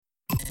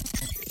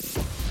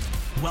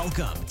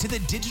Welcome to the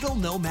Digital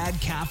Nomad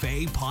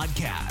Cafe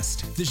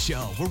podcast, the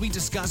show where we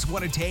discuss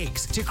what it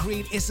takes to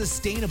create a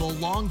sustainable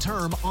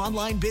long-term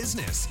online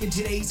business in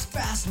today's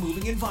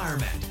fast-moving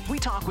environment. We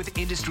talk with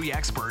industry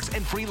experts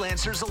and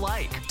freelancers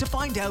alike to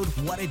find out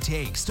what it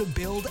takes to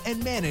build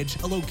and manage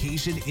a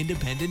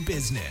location-independent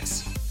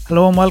business.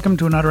 Hello and welcome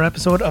to another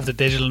episode of the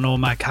Digital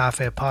Nomad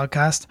Cafe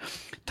podcast.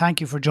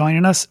 Thank you for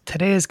joining us.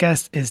 Today's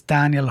guest is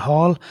Daniel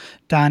Hall.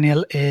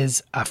 Daniel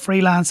is a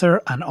freelancer,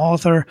 an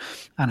author,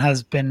 and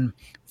has been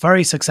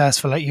very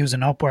successful at using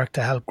Upwork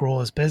to help grow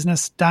his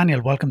business.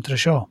 Daniel, welcome to the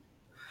show.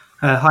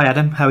 Hi,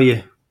 Adam. How are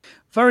you?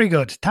 Very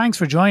good. Thanks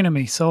for joining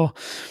me. So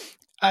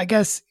I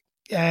guess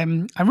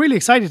I'm really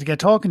excited to get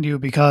talking to you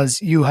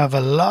because you have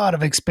a lot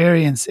of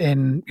experience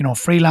in,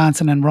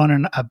 freelancing and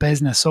running a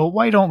business. So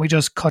why don't we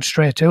just cut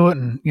straight to it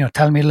and,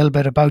 tell me a little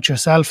bit about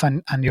yourself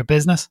and your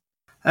business?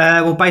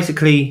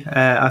 Basically,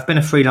 I've been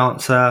a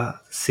freelancer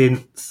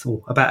since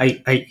about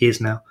eight years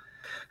now.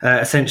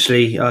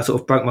 Essentially, I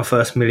sort of broke my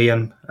first $1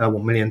 million at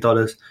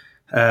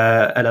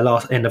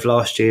the end of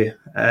last year.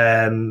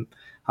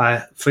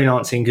 I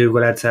freelancing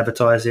Google Ads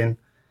advertising.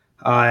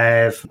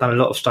 I've done a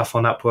lot of stuff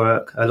on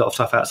Upwork, a lot of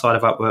stuff outside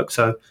of Upwork.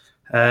 So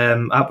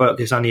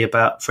Upwork is only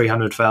about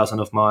 300,000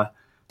 of but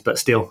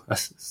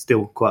that's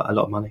still quite a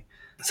lot of money.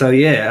 So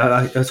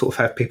yeah, I sort of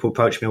have people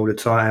approach me all the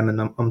time, and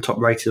I'm top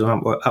rated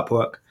on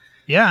Upwork.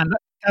 Yeah, and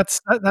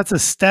that's a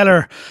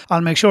stellar.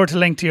 I'll make sure to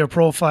link to your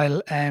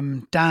profile.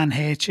 Dan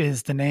H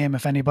is the name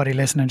if anybody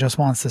listening just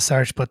wants to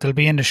search, but they'll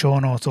be in the show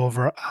notes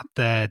over at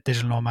the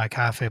Digital Nomad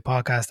Cafe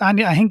podcast.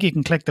 And I think you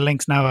can click the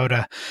links now out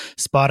of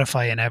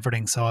Spotify and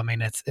everything. So I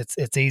mean,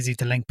 it's easy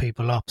to link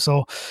people up.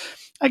 So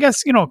I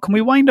guess, can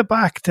we wind it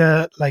back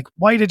to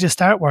why did you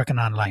start working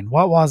online?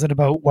 What was it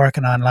about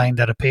working online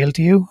that appealed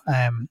to you?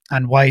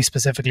 And why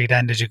specifically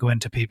then did you go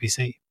into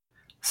PPC?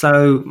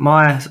 So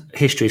my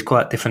history is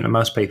quite different than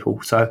most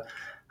people. So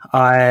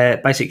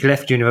I basically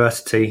left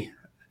university,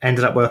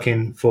 ended up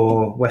working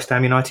for West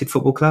Ham United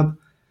Football Club.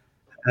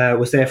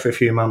 Was there for a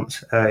few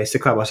months. It's the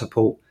club I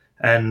support.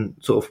 And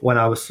sort of when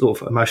I was sort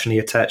of emotionally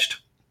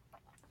attached,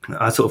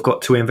 I sort of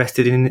got too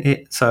invested in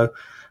it. So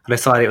I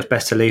decided it was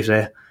best to leave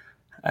there.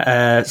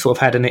 Sort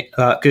of had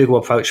Google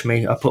approached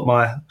me. I put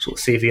my sort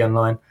of CV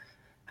online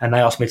and they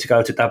asked me to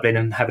go to Dublin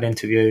and have an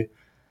interview.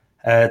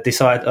 I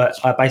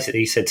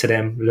basically said to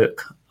them,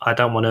 look, I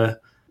don't want to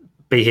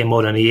be here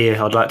more than a year.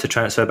 I'd like to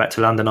transfer back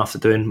to London after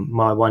doing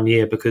my 1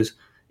 year, because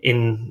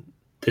in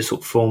the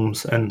sort of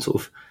forms and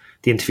sort of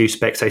the interview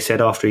specs, they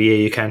said after a year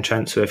you can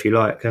transfer if you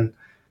like. And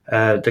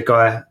the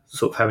guy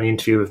sort of having an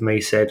interview with me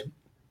said,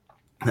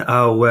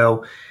 oh,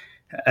 well,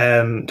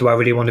 do I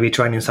really want to be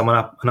training someone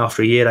up and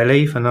after a year they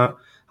leave? And I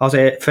was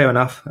like, fair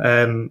enough.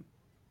 I'm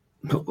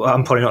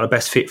probably not the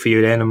best fit for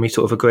you then. And we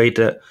sort of agreed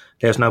that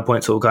there was no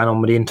point sort of going on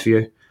with the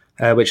interview.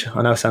 Which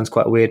I know sounds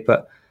quite weird,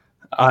 but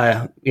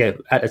at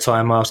the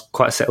time I was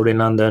quite settled in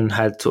London,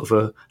 had sort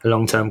of a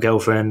long-term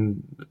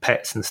girlfriend,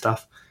 pets and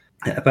stuff.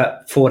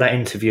 But for that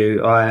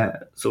interview, I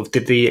sort of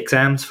did the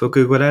exams for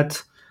Google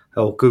Ads,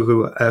 or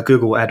Google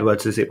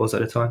AdWords as it was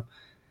at the time.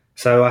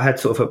 So I had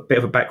sort of a bit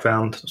of a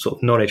background sort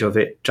of knowledge of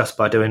it just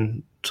by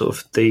doing sort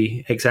of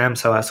the exams.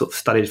 So I sort of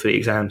studied for the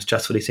exams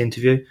just for this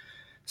interview.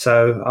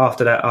 So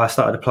after that, I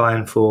started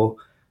applying for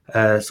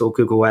sort of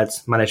Google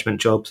Ads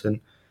management jobs and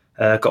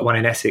got one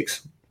in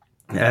Essex.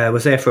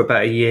 Was there for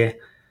about a year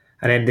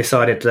and then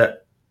decided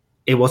that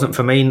it wasn't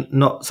for me,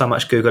 not so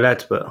much Google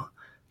Ads, but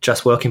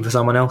just working for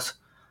someone else.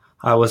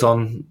 I was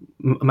on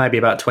maybe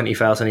about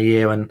 20,000 a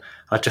year and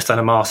I'd just done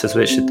a master's,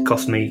 which had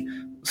cost me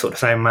sort of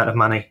the same amount of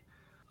money.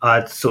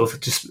 I'd sort of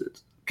just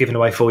given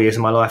away 4 years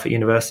of my life at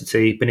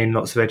university, been in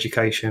lots of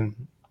education,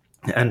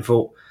 and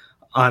thought,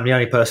 I'm the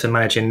only person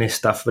managing this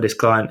stuff for this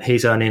client.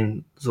 He's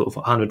earning sort of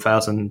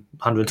 100,000,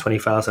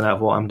 120,000 out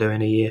of what I'm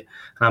doing a year.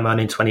 And I'm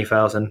earning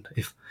 20,000.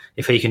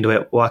 If he can do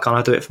it, why can't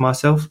I do it for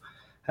myself?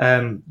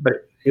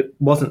 But it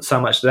wasn't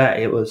so much that.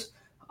 It was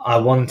I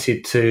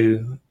wanted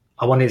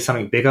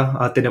something bigger.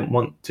 I didn't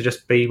want to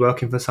just be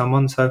working for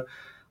someone. So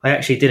I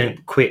actually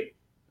didn't quit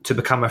to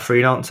become a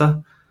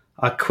freelancer.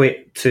 I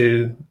quit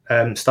to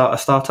start a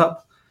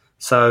startup.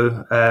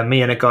 So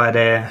me and a guy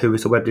there who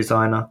was a web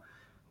designer,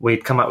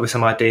 we'd come up with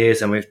some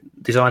ideas and we've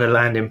designed a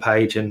landing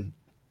page. And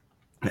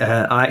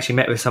I actually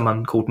met with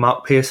someone called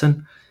Mark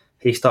Pearson.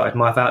 He started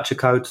My Voucher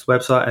Codes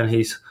website and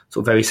he's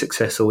sort of very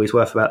successful. He's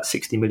worth about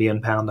 £60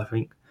 million, I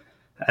think.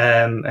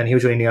 And he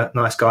was a really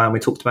nice guy. And we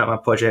talked about my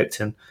project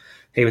and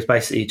he was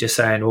basically just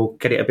saying, well,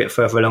 get it a bit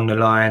further along the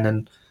line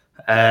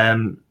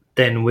and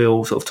then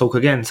we'll sort of talk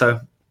again. So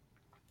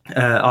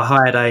I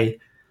hired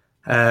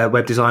a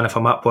web designer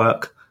from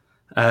Upwork.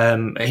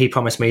 He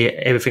promised me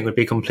everything would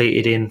be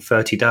completed in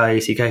 30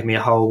 days. He gave me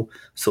a whole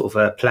sort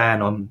of a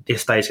plan on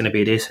this day is going to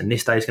be this and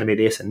this day is going to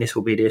be this and this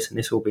will be this and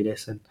this will be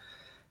this. And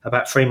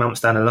about 3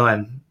 months down the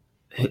line,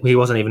 he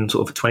wasn't even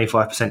sort of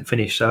 25%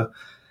 finished. So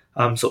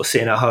I'm sort of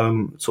sitting at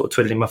home, sort of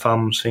twiddling my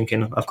thumbs,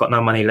 thinking I've got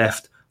no money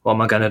left. What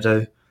am I going to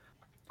do?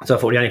 So I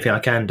thought the only thing I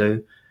can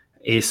do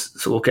is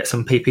sort of get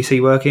some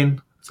PPC working,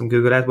 some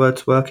Google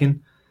AdWords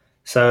working.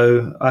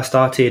 So I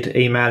started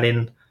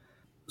emailing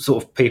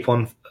sort of people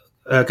on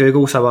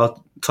Google. So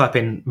I'll type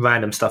in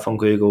random stuff on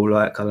Google,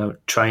 like I don't know,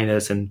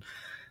 trainers and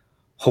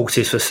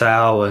horses for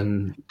sale,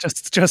 and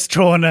just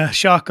throwing a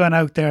shotgun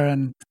out there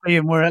and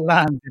seeing where it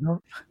lands, you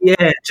know.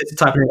 yeah, just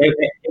typing in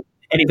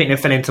anything that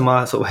fell into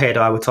my sort of head,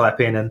 I would type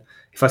in, and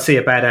if I see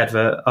a bad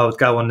advert, I would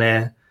go on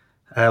their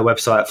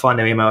website, find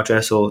their email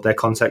address or their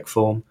contact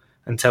form,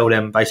 and tell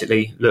them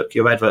basically, look,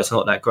 your advert's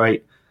not that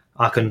great.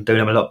 I can do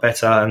them a lot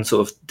better, and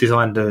sort of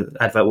design the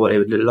advert what it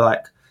would look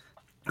like.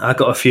 I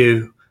got a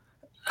few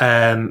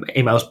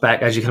emails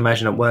back, as you can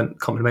imagine, that weren't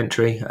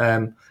complimentary.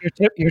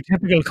 Your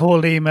typical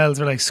cold emails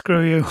are like,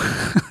 screw you.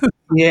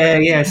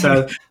 Yeah.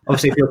 So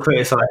obviously, if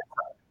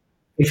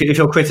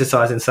you're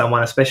criticising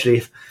someone, especially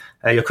if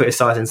you're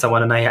criticising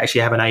someone and they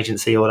actually have an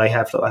agency or they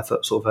have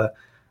sort of a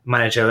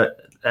manager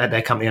at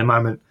their company at the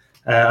moment,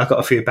 I got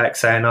a few back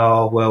saying,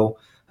 "Oh well,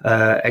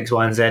 X,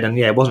 Y, and Z," and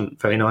yeah, it wasn't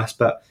very nice.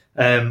 But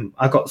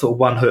I got sort of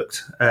one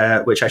hooked,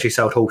 which actually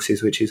sold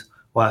horses, which is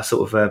why I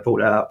sort of brought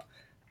that up.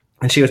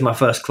 And she was my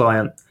first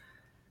client.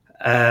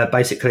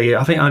 Basically,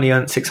 I think I only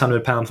earned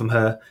 £600 from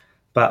her,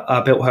 but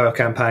I built her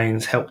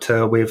campaigns, helped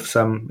her with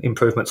some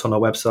improvements on her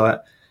website.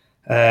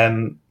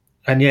 And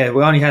yeah,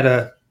 we only had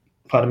her,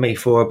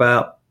 for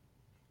about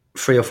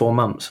 3 or 4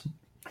 months.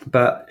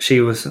 But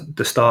she was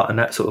the start, and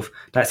that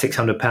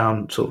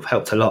 £600 sort of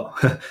helped a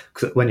lot.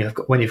 Because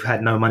when you've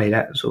had no money,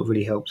 that sort of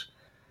really helps.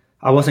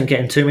 I wasn't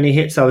getting too many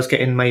hits. I was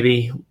getting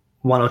maybe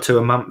 1 or 2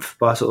 a month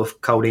by sort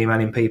of cold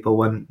emailing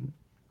people, and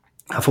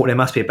I thought there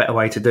must be a better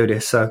way to do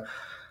this. So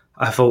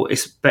I thought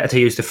it's better to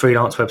use the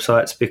freelance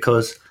websites,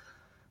 because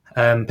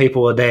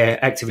people are there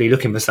actively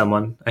looking for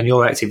someone, and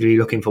you're actively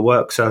looking for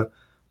work. So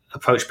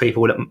approach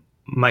people that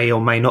may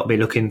or may not be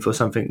looking for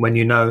something when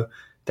you know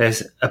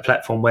there's a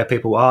platform where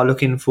people are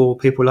looking for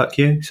people like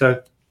you.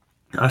 So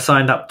I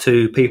signed up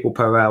to People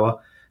Per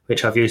Hour,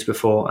 which I've used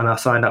before, and I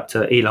signed up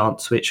to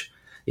Elance, which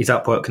is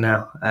Upwork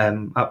now.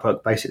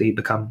 Upwork basically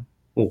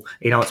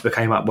Elance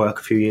became Upwork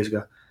a few years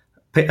ago.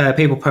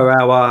 People Per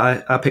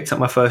Hour, I picked up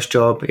my first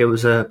job. It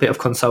was a bit of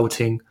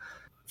consulting.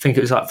 I think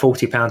it was like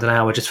 £40 an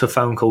hour just for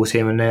phone calls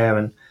here and there.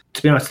 And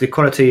to be honest, the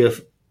quality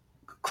of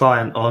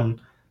client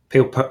on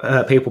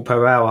People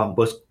Per Hour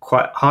was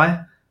quite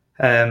high.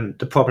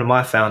 The problem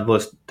I found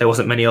was there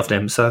wasn't many of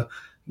them. So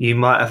you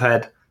might have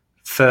had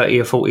 30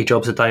 or 40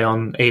 jobs a day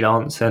on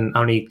Elance and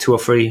only 2 or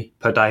 3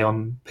 per day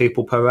on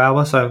People Per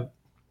Hour. So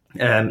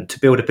to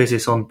build a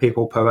business on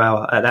People Per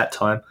Hour at that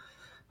time,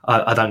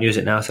 I don't use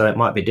it now, so it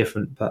might be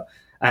different. But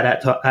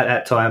at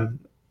that time,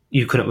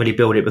 you couldn't really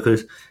build it,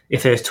 because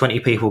if there's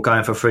 20 people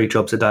going for 3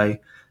 jobs a day,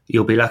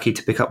 you'll be lucky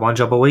to pick up 1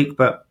 job a week.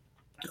 But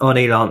on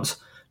Elance,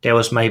 there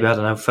was maybe,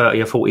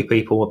 30 or 40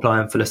 people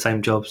applying for the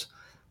same jobs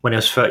when there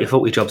was 30 or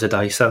 40 jobs a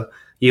day. So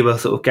you were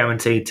sort of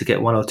guaranteed to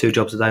get 1 or 2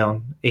 jobs a day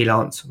on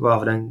Elance,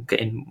 rather than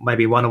getting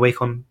maybe 1 a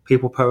week on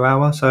People Per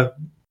Hour. So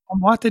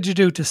what did you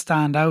do to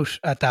stand out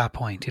at that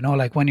point? You know,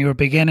 like when you were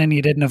beginning,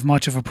 you didn't have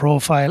much of a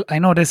profile. I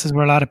know this is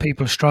where a lot of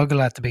people struggle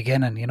at the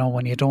beginning, you know,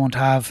 when you don't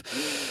have,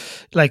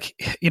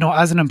 like, you know,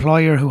 as an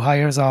employer who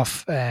hires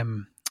off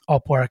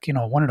Upwork, you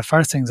know, one of the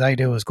first things I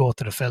do is go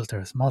to the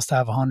filters. Must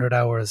have 100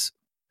 hours,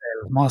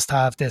 must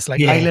have this. Like,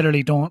 yeah. I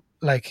literally don't,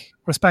 like,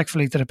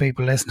 respectfully to the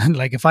people listening,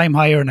 like if I'm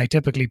hiring, I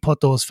typically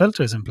put those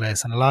filters in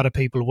place, and a lot of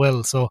people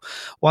will. So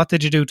what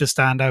did you do to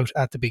stand out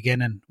at the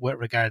beginning with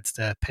regards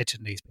to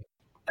pitching these people?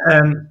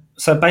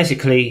 So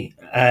basically,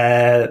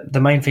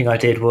 the main thing I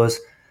did was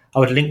I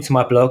would link to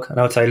my blog, and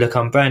I would say, look,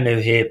 I'm brand new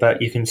here,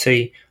 but you can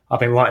see I've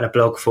been writing a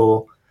blog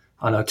for,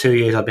 2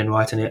 years I've been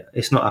writing it.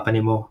 It's not up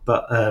anymore,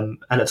 but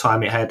at the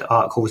time it had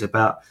articles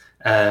about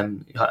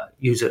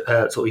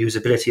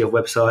usability of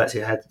websites.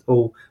 It had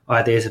all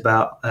ideas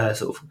about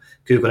sort of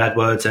Google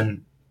AdWords,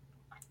 and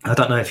I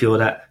don't know if you're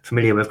that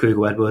familiar with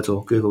Google AdWords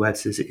or Google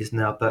Ads as it is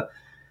now, but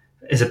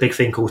there's a big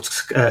thing called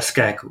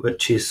SCAG,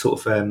 which is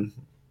sort of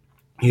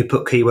you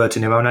put keywords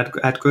in your own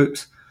ad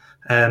groups.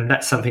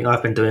 That's something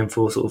I've been doing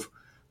for sort of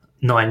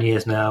 9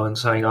 years now, and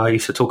something I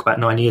used to talk about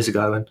 9 years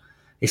ago. And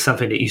it's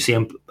something that you see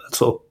in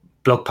sort of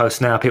blog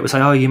posts now. People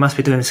say, oh, you must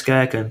be doing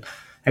SCAG and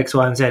X,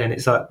 Y, and Z. And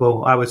it's like,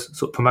 well, I was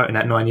sort of promoting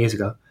that 9 years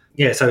ago.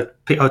 Yeah, so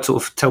I'd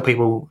sort of tell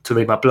people to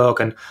read my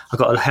blog, and I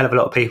got a hell of a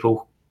lot of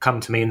people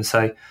come to me and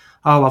say,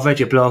 oh, I've read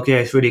your blog. Yeah,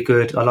 it's really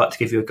good. I'd like to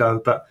give you a go.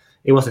 But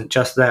it wasn't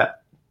just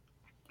that.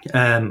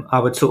 I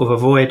would sort of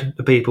avoid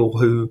the people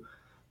who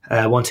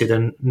wanted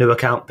a new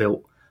account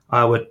built.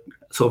 I would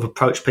sort of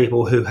approach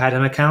people who had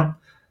an account,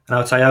 and I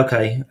would say,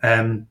 okay,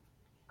 I'm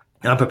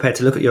prepared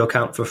to look at your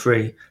account for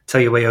free,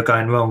 tell you where you're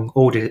going wrong,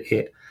 audit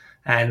it,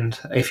 and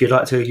if you'd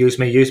like to use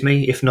me, use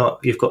me. If not,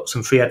 you've got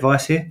some free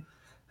advice here.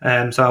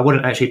 So I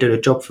wouldn't actually do the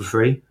job for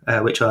free,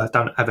 which I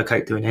don't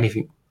advocate doing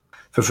anything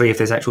for free if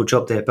there's an actual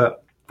job there,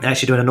 but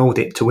actually doing an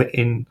audit to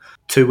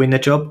win the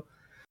job.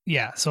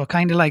 Yeah, so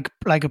kind of like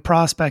a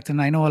prospect, and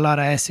I know a lot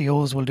of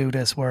SEOs will do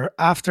this, where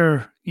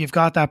after you've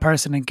got that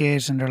person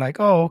engaged and they're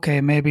like, oh,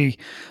 okay, maybe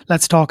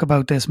let's talk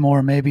about this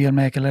more. Maybe you'll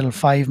make a little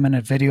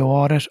 5-minute video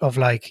audit of,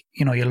 like,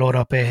 you know, you load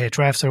up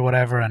Ahrefs or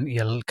whatever, and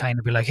you'll kind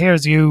of be like,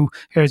 here's your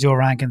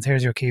rankings,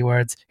 here's your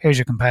keywords, here's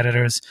your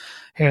competitors,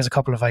 here's a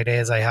couple of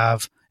ideas I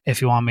have.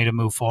 If you want me to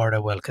move forward, I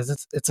will,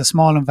 because it's a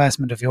small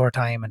investment of your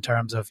time in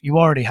terms of you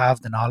already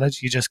have the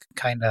knowledge. You just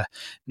kind of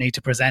need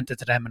to present it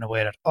to them in a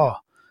way that, oh,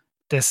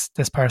 this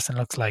person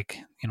looks like,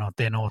 you know,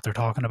 they know what they're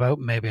talking about.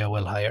 Maybe I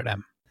will hire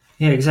them.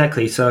 Yeah,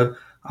 exactly. So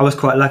I was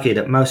quite lucky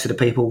that most of the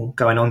people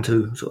going on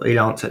to sort of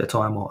Elance at the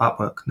time, or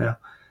Upwork now,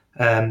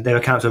 their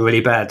accounts were really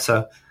bad.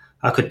 So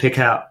I could pick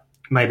out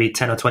maybe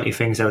 10 or 20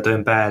 things they were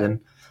doing bad, and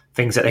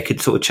things that they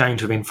could sort of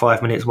change within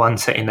 5 minutes. One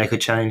setting they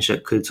could change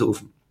that could sort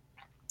of,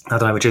 I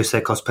don't know, reduce their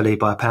cost per lead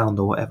by £1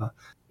 or whatever.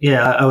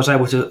 Yeah, I was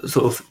able to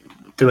sort of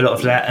do a lot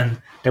of that, and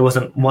there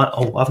wasn't one.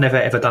 Oh, I've never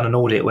ever done an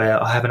audit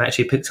where I haven't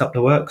actually picked up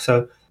the work.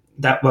 So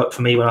that worked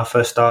for me when I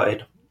first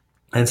started.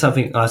 And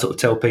something I sort of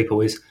tell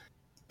people is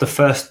the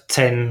first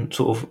 10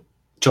 sort of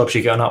jobs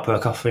you get on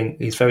Upwork, I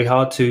think, is very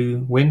hard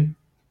to win.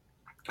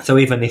 So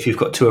even if you've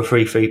got 2 or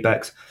 3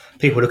 feedbacks,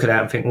 people look at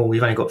that and think, well,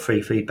 we've only got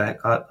 3 feedback.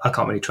 I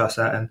can't really trust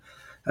that.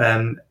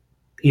 And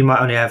you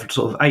might only have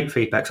sort of 8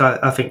 feedbacks.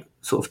 I think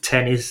sort of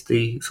 10 is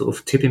the sort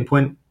of tipping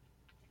point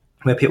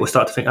where people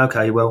start to think,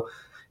 okay, well,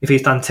 if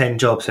he's done 10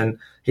 jobs and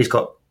he's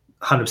got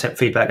 100%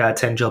 feedback out of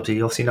 10 jobs,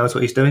 he obviously knows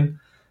what he's doing.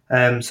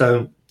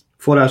 So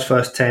for those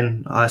first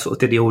 10, I sort of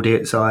did the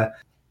audit. So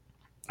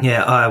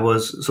I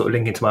was sort of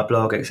linking to my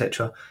blog,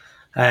 etc.,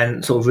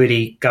 and sort of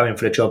really going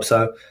for the job.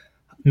 So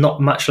not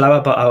much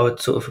lower, but I would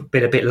sort of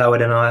bid a bit lower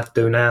than I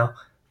do now,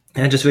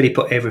 and just really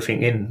put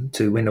everything in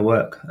to win the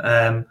work.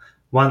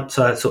 Once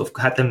I sort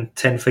of had them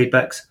 10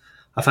 feedbacks,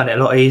 I found it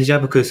a lot easier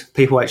because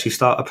people actually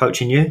start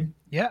approaching you.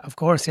 Yeah, of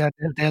course. Yeah,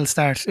 they'll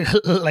start,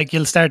 like,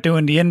 you'll start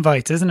doing the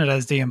invites, isn't it?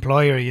 As the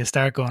employer, you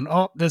start going,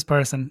 oh, this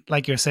person,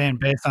 like you're saying,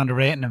 based on the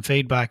rating and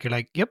feedback, you're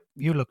like, yep,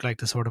 you look like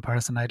the sort of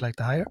person I'd like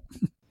to hire.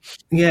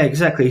 Yeah,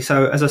 exactly.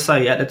 So as I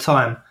say, at the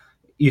time,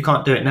 you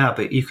can't do it now,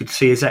 but you could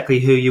see exactly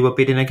who you were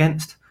bidding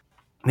against.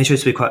 This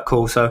used to be quite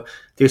cool. So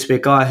there used to be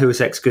a guy who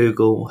was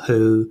ex-Google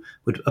who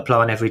would apply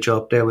on every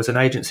job. There was an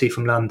agency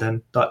from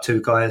London, like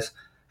 2 guys,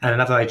 and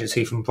another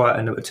agency from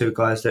Brighton that were 2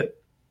 guys that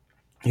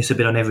used to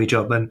bid on every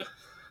job. And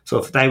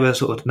sort of they were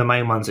sort of the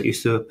main ones that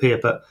used to appear,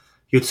 but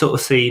you'd sort of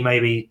see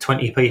maybe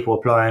 20 people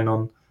applying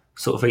on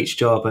sort of each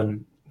job,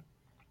 and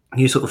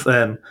you sort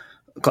of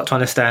got to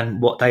understand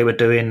what they were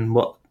doing,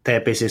 what their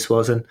business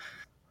was. And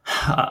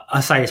I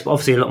say it's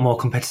obviously a lot more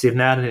competitive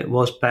now than it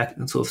was back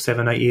sort of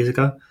 7-8 years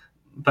ago.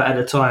 But at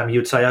the time,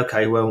 you'd say,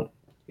 okay, well,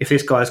 if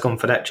this guy's gone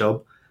for that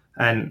job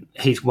and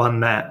he's won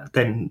that,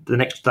 then the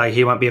next day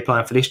he won't be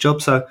applying for this job.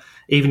 So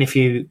even if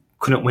you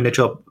couldn't win a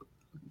job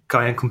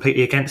going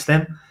completely against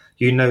them,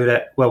 you know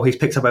that, well, he's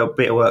picked up a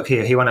bit of work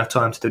here, he won't have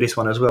time to do this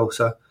one as well.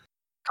 So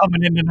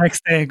coming in the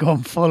next day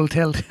going full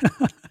tilt.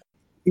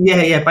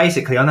 yeah,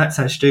 basically. I know that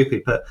sounds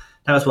stupid, but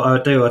that was what I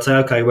would do. I'd say,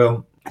 okay,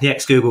 well, the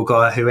ex-Google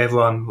guy who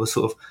everyone was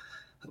sort of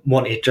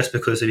wanted just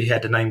because he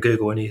had the name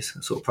Google in his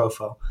sort of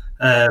profile,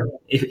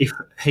 if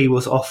he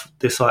was off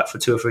the site for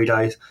 2 or 3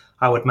 days,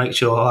 I would make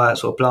sure I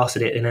sort of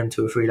blasted it in them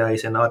 2 or 3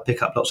 days, and I'd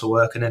pick up lots of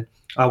work, and then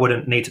I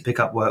wouldn't need to pick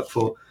up work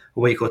for a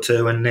week or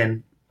 2, and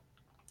then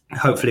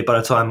hopefully by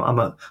the time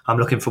I'm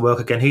looking for work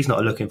again, he's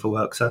not looking for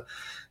work. So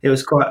it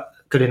was quite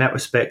good in that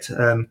respect.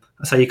 I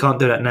say you can't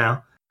do that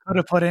now. Could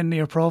have put in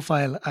your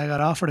profile, I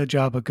got offered a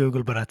job at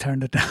Google, but I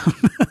turned it down.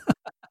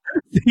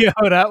 See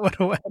how that would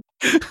have went.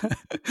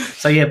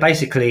 So yeah,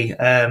 basically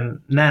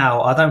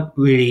now I don't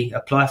really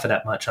apply for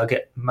that much. I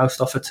get most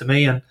offered to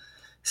me, and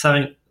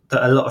something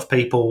that a lot of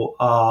people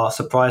are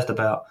surprised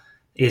about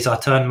is I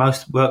turn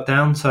most work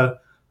down. So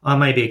I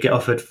maybe get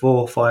offered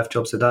 4 or 5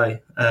 jobs a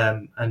day,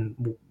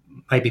 and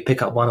maybe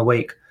pick up 1 a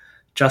week,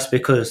 just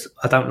because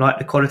I don't like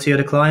the quality of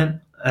the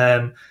client.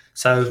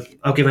 So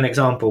I'll give an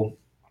example.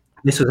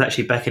 This was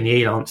actually back in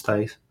the Elance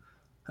days.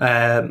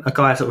 A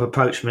guy sort of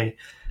approached me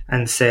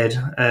and said,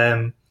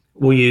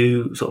 will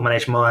you sort of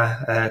manage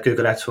my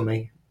Google ads for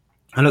me?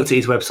 I looked at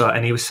his website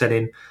and he was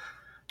selling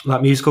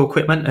like musical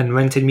equipment and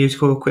renting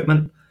musical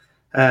equipment.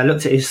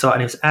 Looked at his site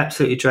and it was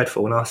absolutely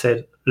dreadful. And I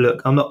said,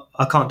 look,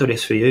 I can't do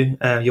this for you.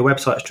 Your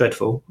website's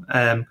dreadful.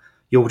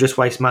 You'll just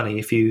waste money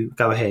if you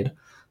go ahead.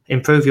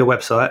 Improve your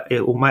website.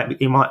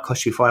 It might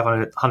cost you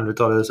 $500,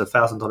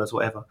 $1,000,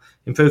 whatever.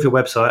 Improve your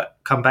website,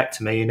 come back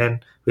to me, and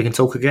then we can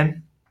talk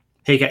again.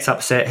 He gets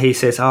upset. He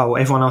says, oh,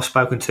 everyone I've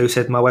spoken to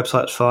said my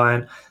website's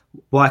fine.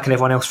 Why can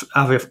everyone else,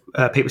 other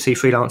PPC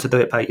freelancer, do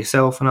it, pay it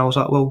yourself? And I was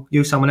like, well,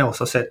 use someone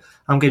else. I said,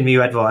 I'm giving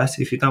you advice.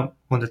 If you don't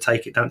want to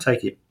take it, don't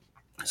take it.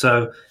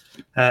 So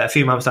a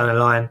few months down the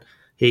line,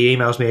 he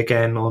emails me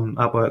again on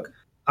Upwork.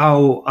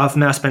 Oh, I've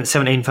now spent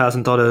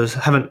 $17,000,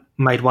 haven't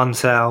made 1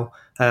 sale.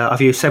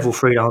 I've used several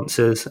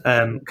freelancers.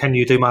 Can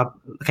you do my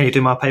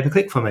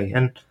pay-per-click for me?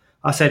 And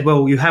I said,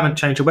 well, you haven't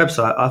changed your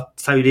website. I'll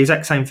tell you the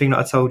exact same thing that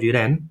I told you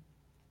then.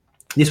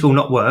 This will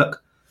not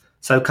work.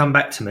 So come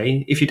back to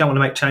me if you don't want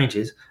to make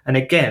changes. And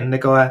again, the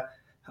guy,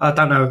 I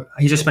don't know,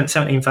 he just spent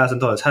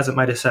 $17,000, hasn't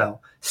made a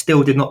sale,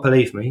 still did not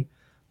believe me,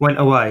 went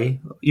away,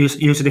 used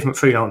a different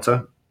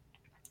freelancer,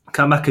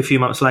 come back a few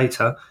months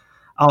later,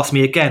 asked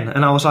me again.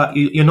 And I was like,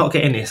 you're not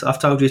getting this.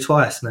 I've told you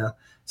twice now.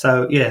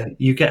 So, yeah,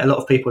 you get a lot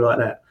of people like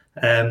that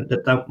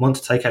that don't want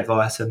to take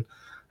advice. And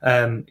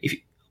if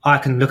I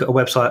can look at a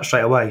website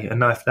straight away and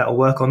know if that will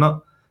work or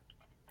not.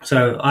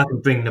 So I can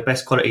bring the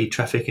best quality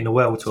traffic in the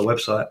world to a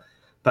website.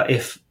 But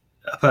if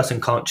a person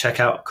can't check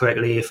out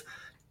correctly, if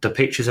the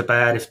pictures are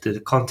bad, if the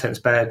content's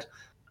bad,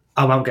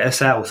 I won't get a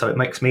sale. So it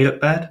makes me look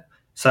bad.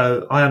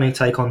 So I only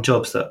take on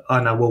jobs that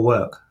I know will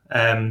work,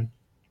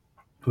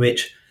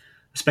 which,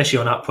 especially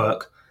on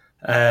Upwork,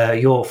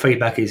 your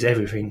feedback is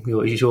everything.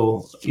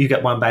 You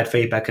get one bad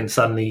feedback and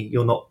suddenly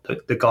you're not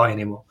the guy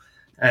anymore.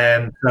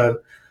 So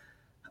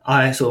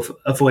I sort of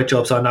avoid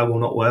jobs I know will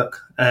not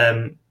work.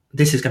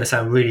 This is going to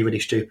sound really,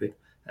 really stupid,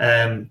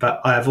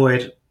 but I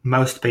avoid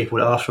most people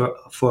that ask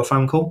for a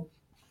phone call,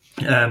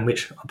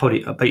 which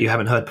I bet you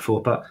haven't heard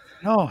before. But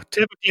no,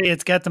 typically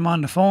it's get them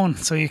on the phone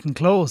so you can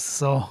close.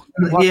 So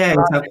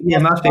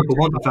most people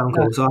want a phone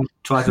call, so I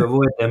try to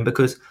avoid them,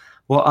 because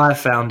what I've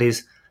found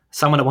is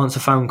someone that wants a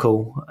phone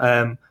call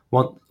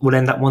will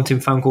end up wanting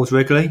phone calls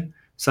regularly.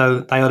 So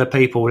they are the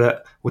people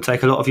that will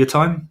take a lot of your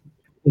time.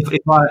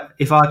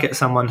 If I get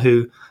someone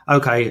who,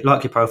 okay,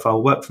 like your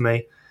profile, work for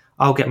me,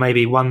 I'll get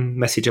maybe one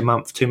message a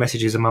month, 2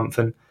 messages a month,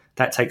 and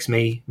that takes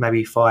me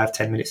maybe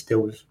 5-10 minutes to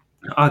deal with.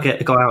 I get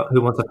the guy out who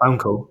wants a phone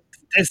call.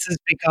 This is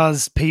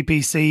because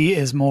PPC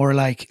is more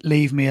like,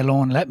 leave me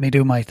alone, let me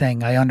do my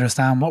thing. I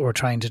understand what we're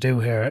trying to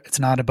do here. It's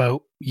not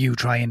about you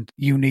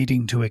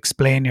needing to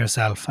explain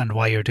yourself and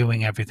why you're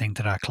doing everything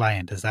to that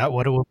client. Is that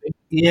what it will be?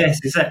 Yes,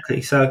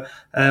 exactly. So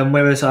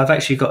whereas I've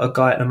actually got a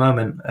guy at the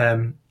moment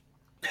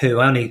who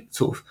only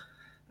sort of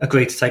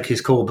agreed to take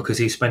his call because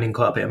he's spending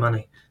quite a bit of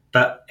money.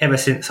 But ever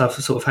since I've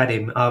sort of had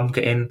him, I'm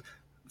getting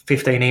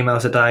 15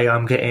 emails a day.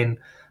 I'm getting,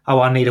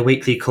 I need a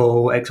weekly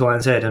call, X, Y,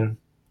 and Z. And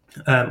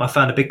I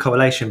found a big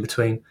correlation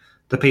between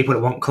the people that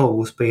want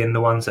calls being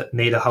the ones that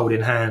need a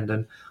holding hand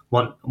and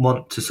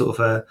want to sort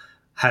of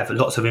have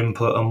lots of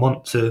input and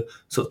want to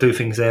sort of do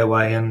things their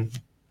way. And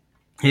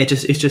yeah,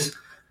 it's just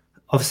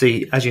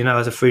obviously, as you know,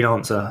 as a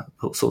freelancer,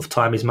 sort of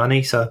time is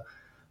money. So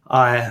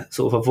I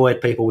sort of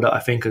avoid people that I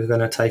think are going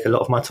to take a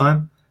lot of my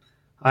time.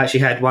 I actually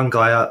had one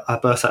guy I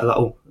burst out a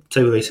little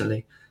too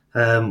recently.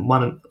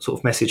 One sort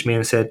of messaged me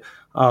and said,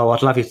 "Oh,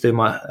 I'd love you to do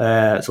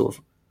my sort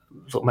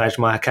of manage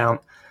my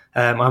account.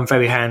 I'm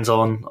very hands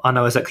on. I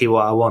know exactly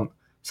what I want."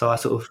 So I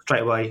sort of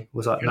straight away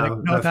was like,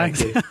 "No,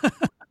 thanks." Thank you.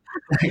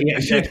 Yeah,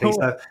 exactly.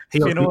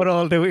 You know what?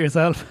 I'll do it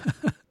yourself.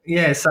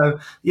 Yeah. So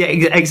yeah,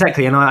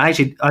 exactly. And I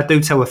do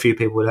tell a few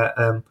people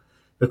that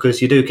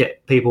because you do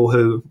get people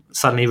who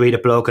suddenly read a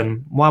blog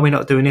and, why are we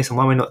not doing this and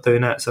why are we not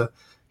doing that? So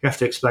you have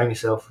to explain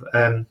yourself.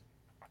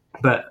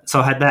 But so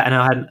I had that, and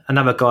I had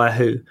another guy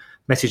who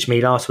messaged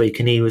me last week,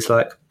 and he was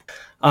like,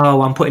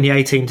 "Oh, I'm putting the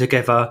A team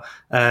together.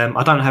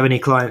 I don't have any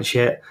clients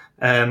yet,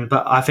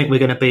 but I think we're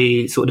going to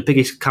be sort of the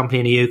biggest company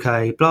in the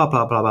UK, blah,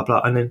 blah, blah, blah,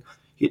 blah." And then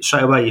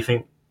straight away you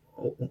think,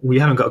 well,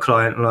 you haven't got a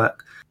client, like,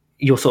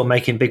 you're sort of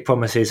making big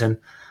promises, and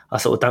I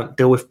sort of don't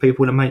deal with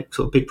people that make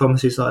sort of big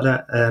promises like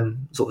that.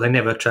 Sort of they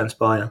never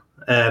transpire.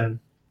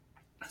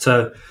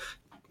 So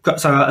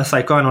I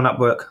say going on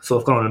Upwork,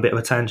 sort of gone on a bit of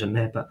a tangent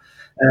there, but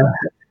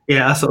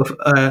yeah, I sort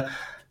of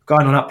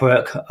going on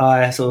Upwork,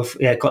 I sort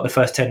of got the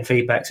first 10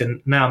 feedbacks,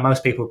 and now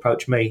most people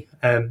approach me.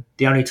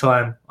 The only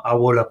time I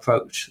will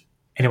approach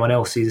anyone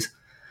else is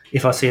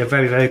if I see a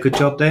very, very good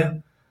job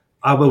there.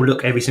 I will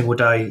look every single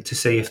day to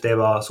see if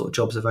there are sort of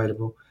jobs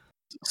available.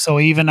 So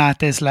even at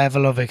this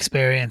level of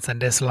experience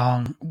and this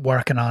long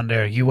working on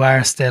there, you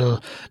are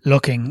still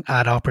looking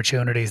at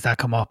opportunities that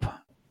come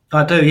up?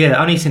 I do,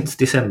 yeah, only since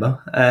December.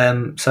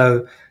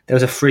 So there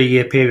was a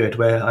 3-year period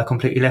where I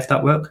completely left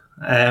Upwork,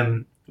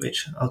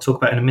 which I'll talk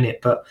about in a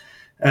minute. But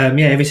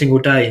every single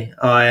day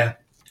I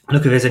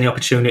look if there's any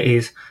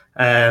opportunities.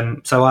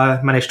 So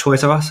I manage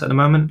Toys R Us at the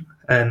moment.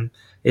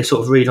 It's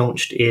sort of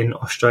relaunched in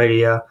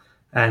Australia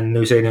and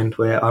New Zealand,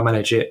 where I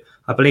manage it.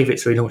 I believe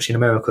it's relaunched in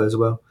America as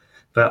well,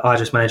 but I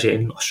just manage it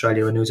in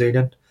Australia and New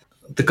Zealand.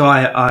 The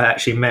guy I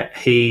actually met,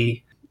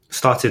 he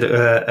started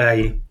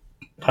a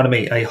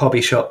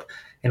hobby shop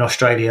in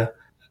Australia.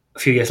 A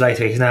few years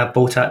later, he's now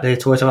bought out the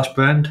Toys R Us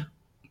brand,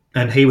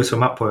 and he was from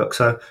Upwork.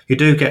 So you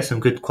do get some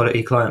good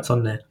quality clients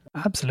on there.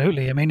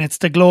 Absolutely. I mean, it's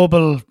the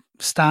global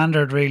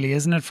standard, really,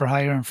 isn't it, for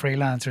hiring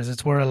freelancers?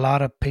 It's where a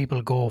lot of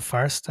people go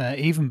first,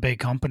 even big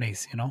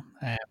companies, you know.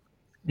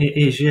 It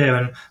is, yeah,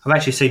 and I've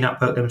actually seen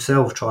Upwork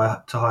themselves try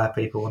to hire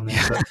people on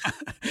there.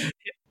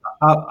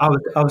 I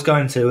was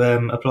going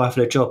to apply for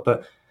the job,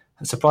 but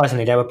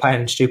surprisingly, they were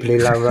paying stupidly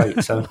low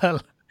rates. So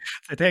well,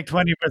 they take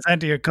 20%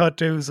 of your cut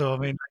too. So I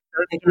mean,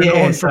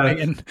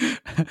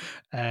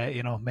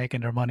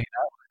 making their money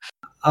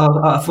now.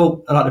 I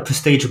thought like the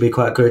prestige would be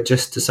quite good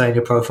just to say in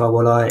your profile,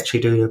 well, I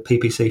actually do a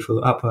PPC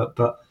for Upwork,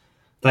 but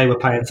they were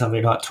paying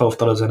something like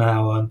 $12 an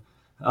hour, and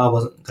I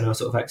wasn't going to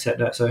sort of accept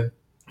that. So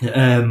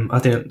I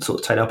didn't sort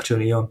of take the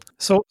opportunity on.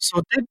 So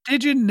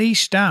did you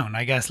niche down?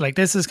 I guess like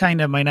this is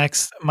kind of my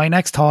next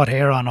thought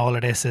here on all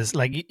of this is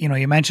like, you know,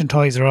 you mentioned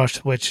Toys R Us,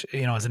 which,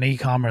 you know, is an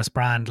e-commerce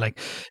brand. Like,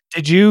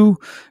 did you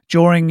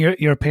during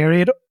your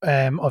period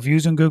of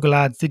using Google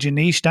Ads, did you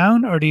niche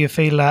down, or do you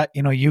feel that,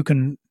 you know,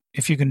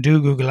 if you can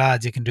do Google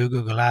Ads, you can do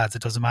Google Ads.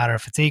 It doesn't matter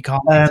if it's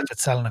e-commerce, if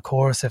it's selling a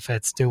course, if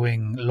it's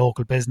doing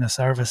local business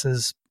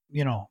services,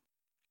 you know.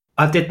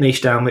 I did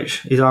niche down,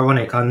 which is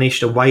ironic. I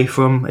niched away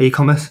from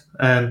e-commerce.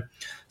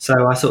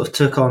 So I sort of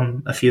took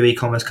on a few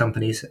e-commerce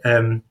companies.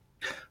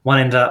 One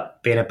ended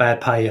up being a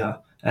bad payer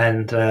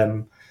and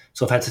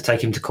sort of had to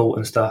take him to court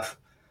and stuff.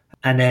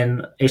 And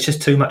then it's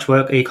just too much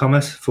work,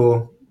 e-commerce,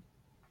 for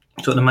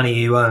sort of the money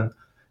you earn.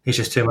 It's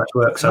just too much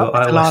work. So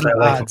I always stay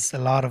away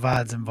from a lot of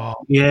ads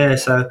involved. Yeah,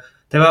 so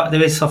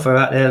there is software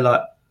out there,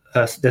 like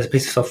there's a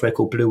piece of software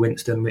called Blue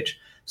Winston, which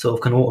sort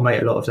of can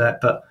automate a lot of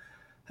that. But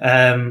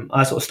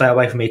I sort of stay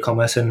away from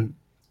e-commerce, and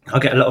I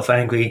get a lot of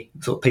angry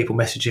sort of people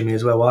messaging me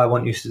as well. I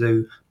want you to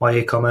do my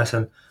e-commerce,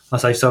 and I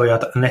say sorry,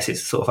 unless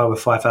it's sort of over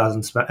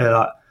 5,000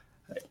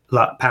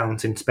 like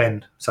pounds in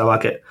spend. So I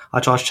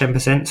charge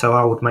 10%, so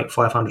I would make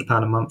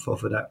 £500 a month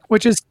off of that,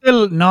 which is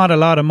still not a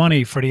lot of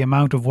money for the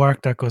amount of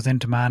work that goes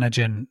into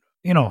managing,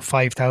 you know,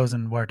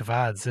 5,000 worth of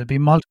ads. It'd be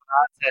multiple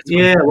ad sets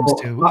when it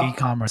comes to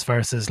e-commerce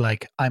versus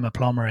like, I'm a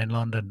plumber in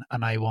London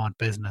and I want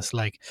business.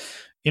 Like,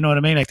 you know what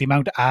I mean? Like the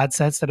amount of ad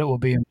sets that it will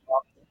be.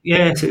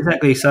 Yes,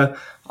 exactly. So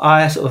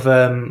I sort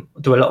of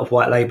do a lot of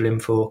white labeling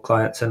for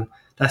clients, and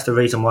that's the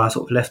reason why I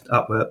sort of left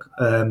Upwork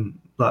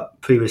like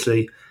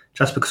previously,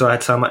 just because I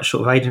had so much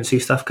sort of agency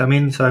stuff come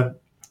in. So,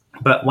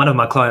 but one of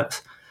my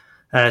clients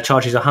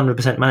charges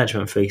 100%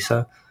 management fee.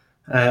 So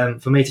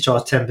for me to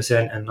charge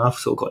 10%, and I've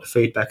sort of got the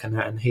feedback and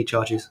that, and he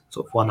charges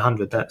sort of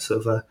 100. That's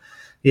sort of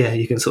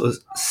you can sort of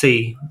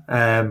see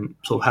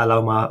sort of how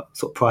low my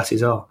sort of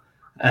prices are.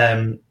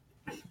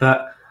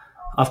 But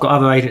I've got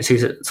other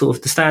agencies that sort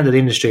of the standard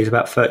industry is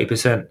about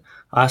 30%.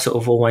 I sort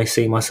of always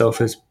see myself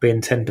as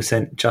being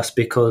 10% just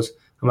because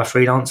I'm a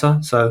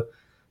freelancer. So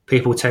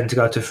people tend to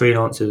go to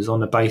freelancers on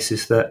the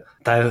basis that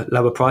they're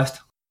lower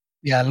priced.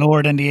 Yeah,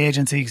 lower than the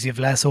agency because you have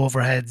less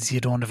overheads, you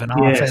don't have an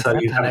office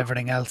and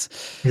everything else.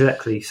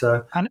 Exactly.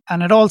 So and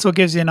it also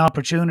gives you an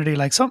opportunity,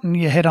 like something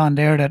you hit on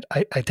there that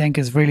I think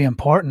is really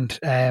important,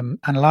 and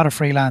a lot of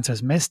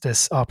freelancers miss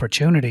this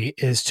opportunity,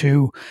 is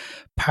to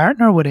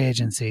partner with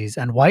agencies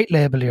and white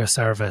label your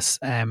service.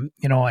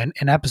 You know,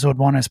 in episode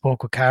 1 I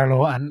spoke with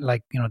Carlo, and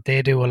like, you know,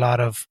 they do a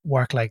lot of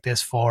work like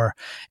this for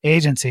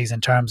agencies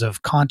in terms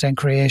of content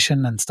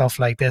creation and stuff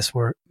like this,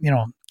 where, you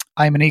know,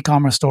 I'm an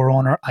e-commerce store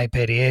owner. I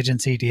pay the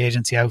agency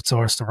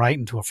outsources the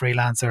writing to a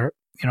freelancer,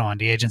 you know, and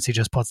the agency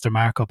just puts their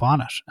markup on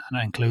it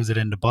and includes it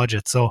in the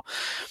budget. So,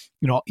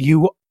 you know,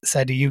 you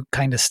said you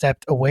kind of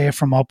stepped away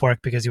from Upwork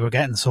because you were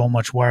getting so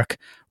much work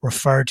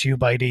referred to you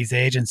by these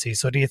agencies.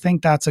 So do you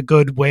think that's a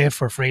good way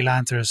for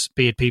freelancers,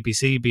 be it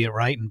PPC, be it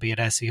writing, be it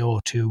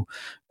SEO, to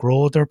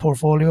grow their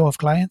portfolio of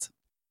clients?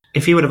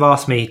 If you would have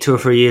asked me 2 or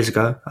 3 years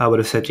ago, I would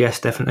have said yes,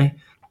 definitely.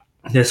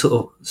 There's sort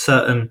of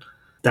certain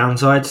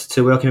downsides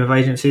to working with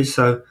agencies.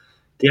 So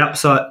the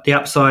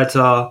upsides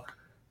are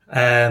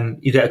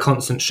you get a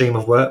constant stream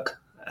of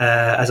work.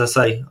 As I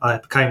say,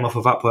 I came off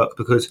of Upwork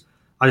because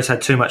I just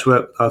had too much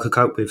work I could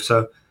cope with.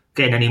 So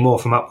getting any more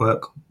from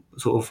Upwork,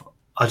 sort of,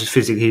 I just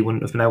physically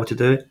wouldn't have been able to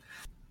do it.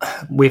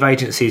 With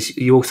agencies,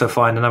 you also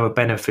find another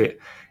benefit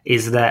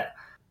is that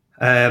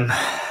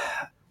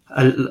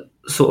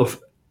sort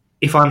of,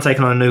 if I'm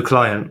taking on a new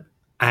client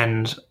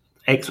and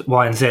X,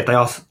 Y, and Z, they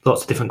ask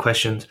lots of different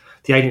questions.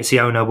 The agency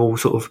owner will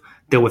sort of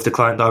deal with the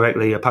client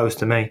directly, opposed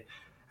to me,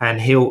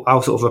 and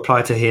I'll sort of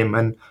reply to him.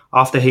 And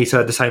after he's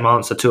heard the same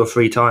answer 2 or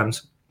 3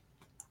 times,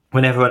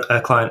 whenever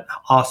a client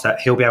asks that,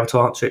 he'll be able to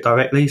answer it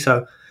directly.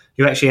 So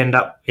you actually end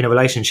up in a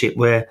relationship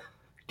where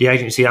the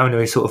agency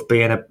owner is sort of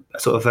being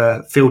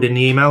filled in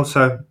the email.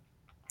 So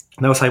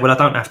they'll say, well, I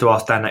don't have to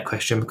ask Dan that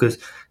question because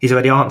he's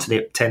already answered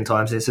it 10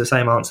 times. It's the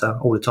same answer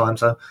all the time.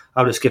 So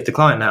I'll just give the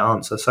client that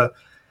answer. So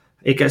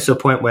it gets to a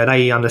point where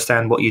they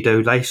understand what you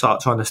do. They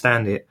start to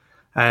understand it,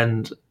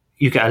 and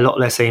you get a lot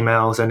less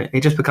emails, and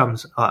it just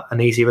becomes an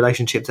easy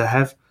relationship to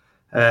have.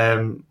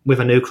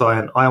 With a new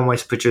client, I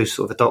always produce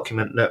sort of a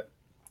document that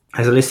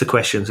has a list of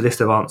questions, a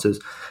list of answers.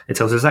 It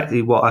tells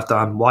exactly what I've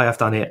done, why I've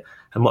done it,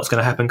 and what's going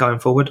to happen going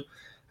forward,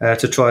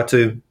 to try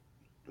to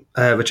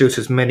reduce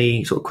as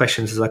many sort of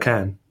questions as I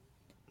can.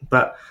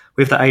 But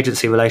with that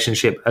agency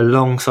relationship,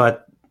 alongside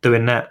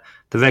doing that,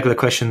 the regular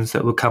questions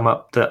that will come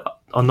up that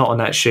are not on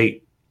that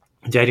sheet,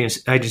 the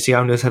agency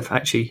owners have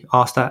actually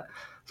asked that,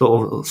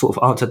 sort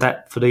of answered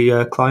that for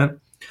the client.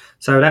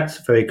 So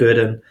that's very good,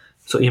 and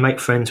so you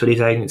make friends with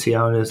these agency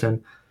owners,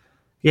 and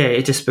yeah,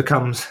 it just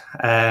becomes.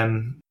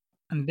 And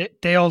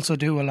they also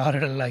do a lot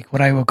of like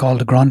what I would call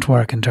the grunt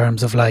work, in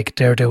terms of like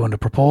they're doing the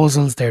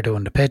proposals, they're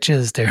doing the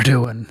pitches, they're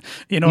doing,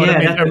 you know what I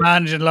mean? They're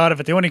managing a lot of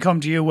it. They only come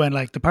to you when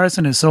like the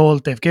person is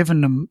sold, they've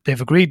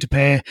agreed to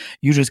pay,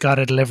 you just got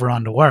to deliver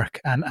on the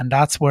work. And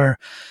that's where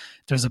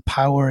there's a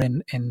power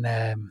in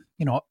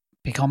you know,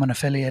 becoming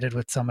affiliated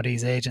with some of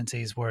these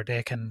agencies where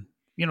they can,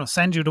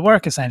 send you to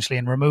work essentially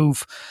and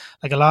remove,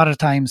 like a lot of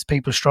times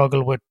people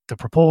struggle with the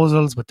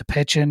proposals, with the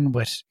pitching,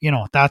 with,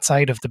 that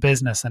side of the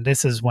business. And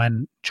this is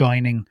when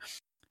joining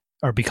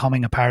or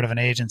becoming a part of an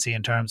agency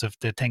in terms of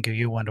the think of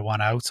you when they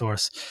want to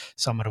outsource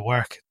some of the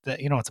work, that,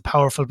 it's a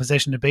powerful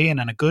position to be in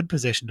and a good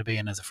position to be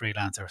in as a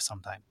freelancer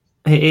sometimes.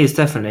 It is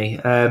definitely.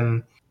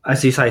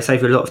 As you say,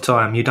 save you a lot of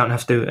time. You don't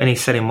have to do any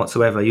selling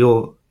whatsoever.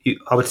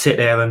 I would sit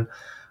there and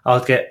I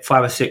would get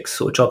 5 or 6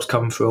 sort of jobs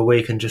come through a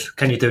week and just,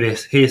 can you do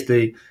this? Here's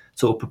the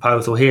sort of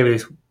proposal. Here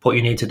is what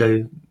you need to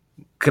do.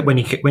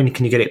 When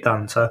can you get it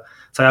done? So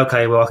say,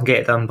 okay, well, I can get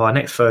it done by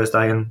next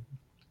Thursday. And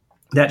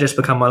that just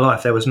become my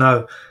life. There was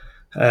no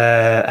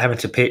having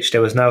to pitch.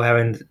 There was no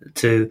having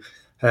to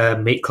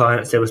meet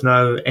clients. There was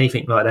no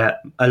anything like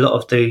that. A lot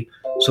of the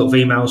sort of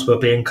emails were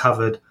being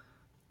covered,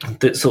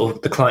 that sort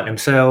of the client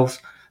themselves.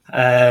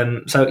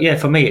 So yeah,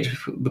 for me, it's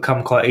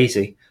become quite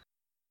easy.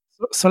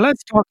 So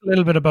let's talk a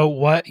little bit about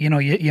what,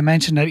 you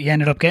mentioned that you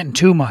ended up getting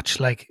too much.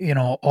 Like,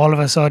 all of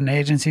a sudden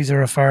agencies are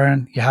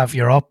referring, you have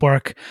your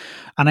Upwork.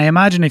 And I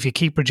imagine if you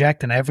keep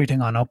rejecting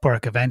everything on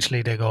Upwork,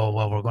 eventually they go,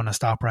 well, we're going to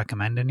stop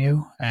recommending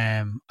you.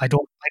 I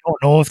don't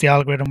know if the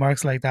algorithm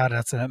works like that.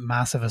 That's a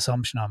massive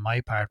assumption on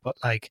my part. But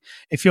like,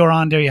 if you're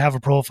on there, you have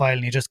a profile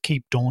and you just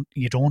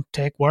you don't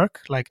take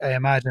work. Like, I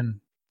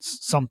imagine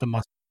something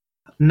must.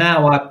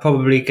 Now I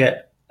probably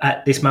get,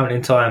 at this moment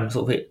in time,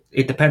 sort of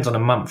it depends on a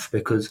month,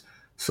 because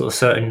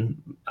sort of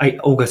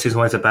August is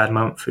always a bad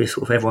month. It's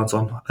sort of everyone's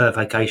on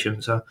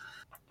vacation, so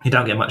you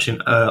don't get much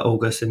in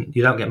August, and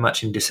you don't get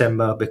much in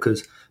December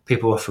because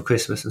people are off for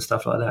Christmas and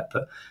stuff like that.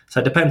 But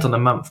so it depends on the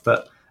month.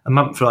 But a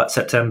month like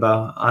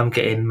September, I'm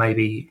getting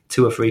maybe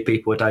 2 or 3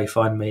 people a day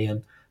find me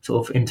and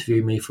sort of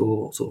interview me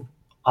for, sort of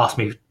ask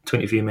me to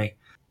interview me.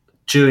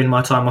 During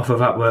my time off of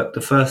Upwork,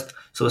 the first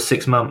sort of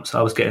 6 months,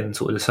 I was getting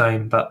sort of the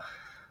same. But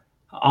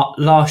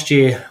last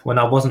year, when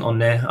I wasn't on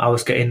there, I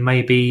was getting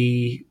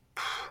maybe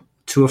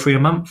 2 or 3 a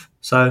month.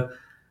 So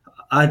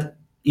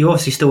you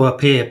obviously still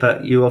appear,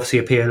 but you obviously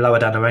appear lower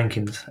down the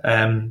rankings.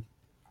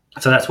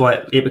 So that's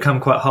why it became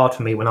quite hard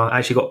for me when I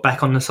actually got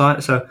back on the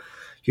site. So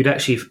you'd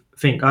actually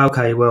think,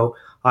 okay, well,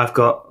 I've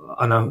got,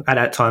 I know at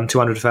that time,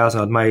 200,000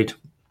 I'd made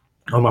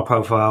on my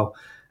profile.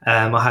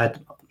 I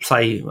had,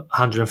 say,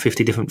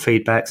 150 different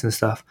feedbacks and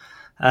stuff.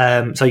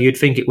 So you'd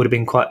think it would have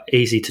been quite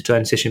easy to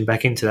transition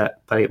back into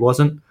that, but it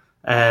wasn't.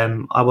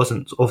 I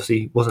wasn't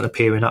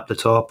appearing up the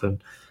top,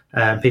 and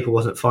people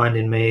wasn't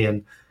finding me,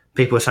 and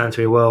people were saying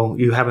to me, well,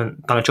 you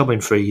haven't done a job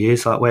in 3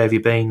 years, like, where have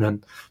you been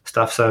and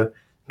stuff. So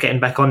getting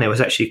back on there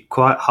was actually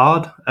quite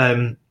hard.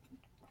 And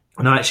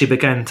I actually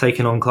began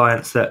taking on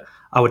clients that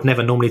I would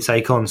never normally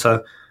take on.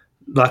 So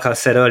like I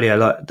said earlier,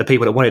 like the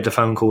people that wanted the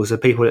phone calls, the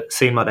people that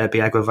seemed like there'd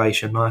be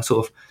aggravation, I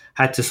sort of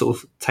had to sort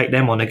of take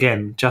them on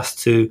again just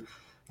to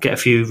get a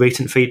few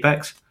recent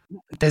feedbacks.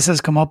 This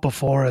has come up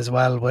before as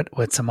well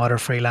with some other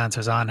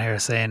freelancers on here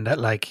saying that,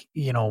 like,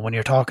 when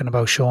you're talking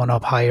about showing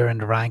up higher in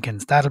the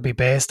rankings, that'll be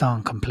based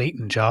on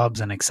completing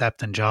jobs and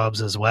accepting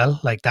jobs as well.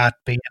 Like, that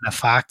being a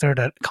factor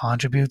that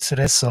contributes to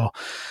this. So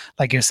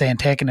like you're saying,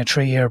 taking a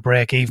 3-year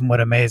break, even with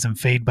amazing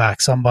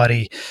feedback,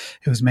 somebody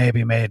who's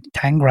maybe made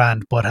 10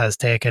 grand but has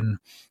taken,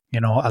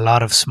 a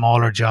lot of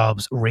smaller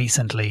jobs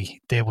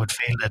recently, they would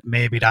feel that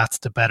maybe that's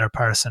the better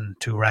person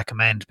to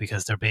recommend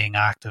because they're being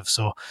active.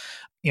 So,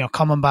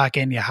 coming back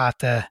in, you had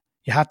to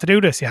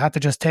do this. You had to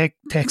just take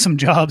some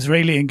jobs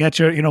really and get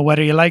your,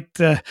 whether you like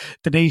the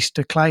niche,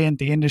 the client,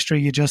 the industry,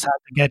 you just had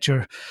to get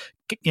your,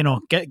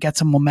 get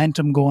some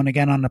momentum going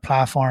again on the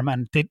platform.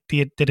 And did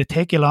it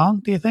take you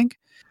long, do you think?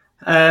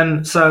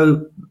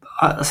 So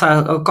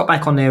I got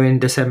back on there in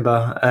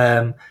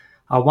December.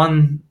 I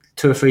won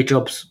 2 or 3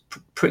 jobs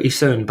pretty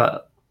soon,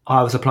 but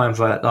I was applying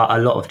for a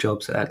lot of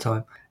jobs at that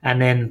time.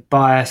 And then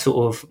by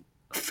sort of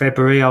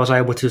February, I was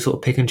able to sort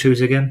of pick and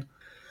choose again.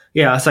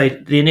 Yeah, I say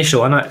the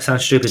initial, I know it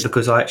sounds stupid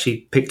because I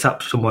actually picked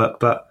up some work,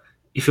 but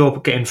if you're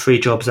getting 3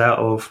 jobs out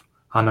of,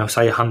 I don't know,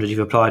 say 100 you've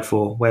applied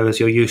for, whereas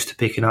you're used to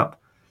picking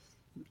up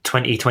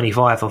 20,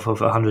 25 off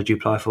of 100 you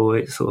apply for,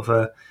 it's sort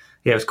of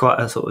it was quite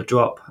a sort of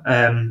drop.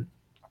 And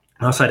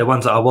I'll say the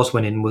ones that I was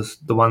winning was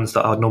the ones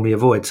that I'd normally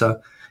avoid. So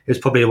it was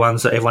probably the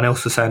ones that everyone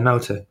else was saying no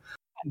to.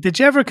 Did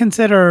you ever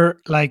consider,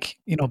 like,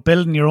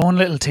 building your own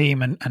little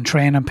team and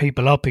training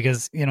people up?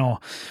 Because,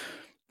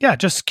 yeah,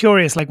 just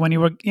curious, like when you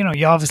were,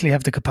 you obviously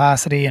have the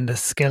capacity and the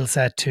skill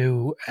set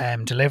to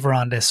deliver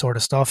on this sort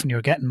of stuff and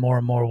you're getting more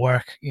and more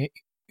work.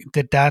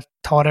 Did that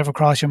thought ever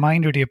cross your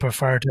mind, or do you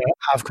prefer to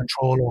have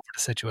control over the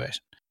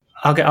situation?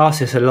 I get asked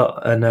this a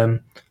lot,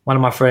 and one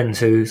of my friends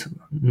who's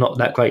not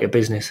that great at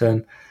business,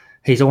 and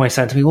he's always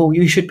saying to me, well,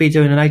 you should be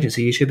doing an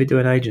agency,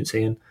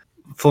 And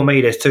for me,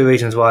 there's 2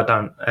 reasons why I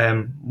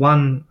don't.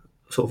 One,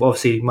 sort of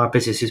obviously my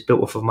business is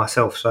built off of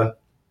myself, so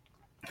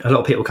a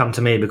lot of people come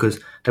to me because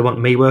they want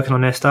me working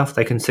on their stuff.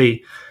 They can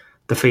see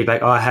the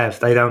feedback I have.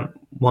 They don't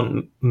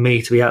want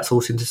me to be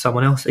outsourcing to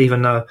someone else,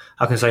 even though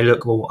I can say,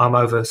 look, well, I'm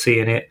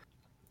overseeing it.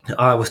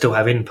 I will still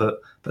have input,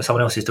 but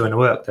someone else is doing the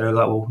work. They're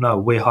like, well, no,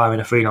 we're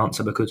hiring a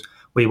freelancer because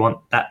we want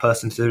that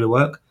person to do the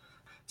work.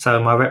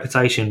 So my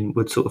reputation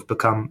would sort of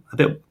become a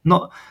bit,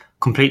 not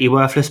completely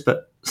worthless,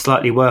 but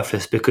slightly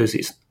worthless because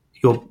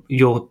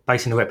you're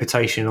basing the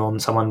reputation on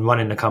someone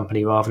running the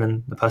company rather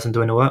than the person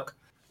doing the work.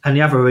 And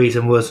the other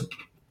reason was,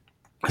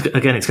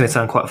 again, it's going to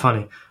sound quite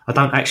funny, I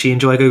don't actually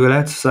enjoy Google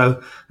Ads,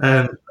 so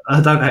I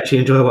don't actually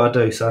enjoy what I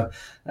do. So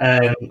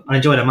I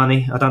enjoy the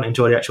money, I don't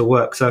enjoy the actual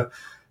work. So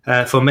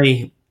for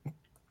me,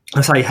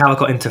 I say how I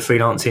got into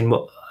freelancing,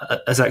 what,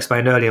 as I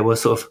explained earlier,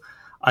 was sort of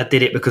I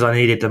did it because I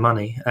needed the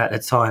money at the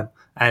time,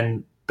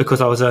 and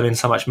because I was earning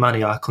so much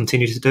money, I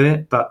continued to do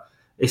it. But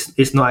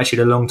it's not actually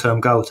the long term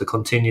goal to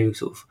continue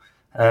sort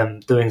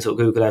of doing sort of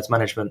Google Ads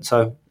management.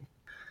 So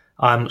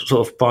I'm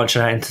sort of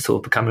branching out into sort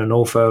of becoming an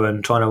author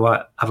and trying to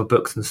write other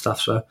books and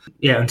stuff. So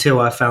yeah, until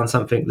I found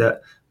something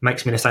that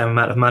makes me the same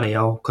amount of money,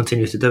 I'll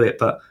continue to do it.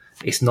 But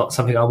it's not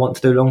something I want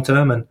to do long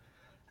term. And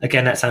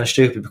again, that sounds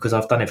stupid because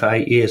I've done it for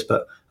 8 years,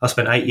 but I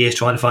spent 8 years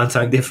trying to find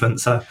something different.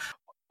 So,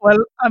 well,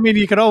 I mean,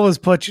 you could always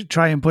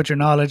try and put your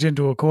knowledge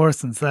into a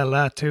course and sell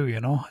that too, you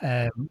know.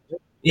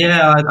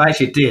 Yeah, I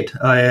actually did.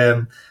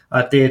 I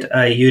did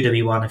a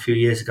Udemy one a few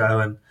years ago,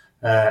 and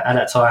at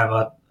that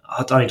time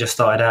I'd only just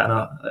started out, and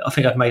I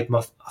think I'd made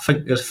I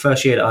think it was the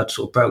first year that I'd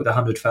sort of broke the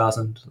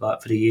 100,000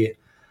 like for the year,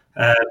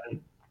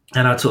 and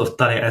I'd sort of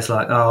done it as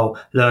like, oh,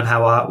 learn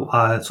how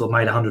I sort of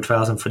made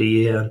 100,000 for the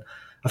year, and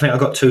I think I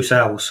got 2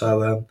 sales.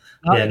 So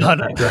not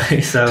that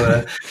great.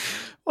 So.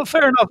 Well,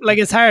 fair enough. Like,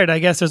 it's hard. I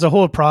guess there's a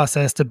whole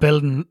process to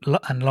building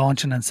and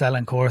launching and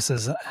selling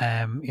courses.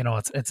 You know,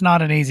 it's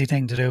not an easy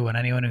thing to do, and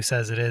anyone who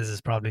says it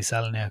is probably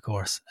selling you a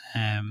course.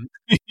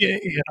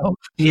 You know.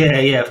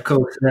 Yeah, of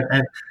course.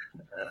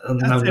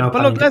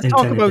 But look, let's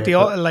talk about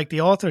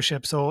the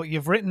authorship. So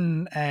you've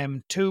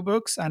written 2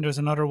 books, and there's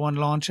another one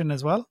launching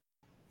as well.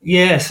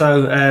 Yeah.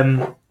 So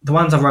the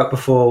ones I wrote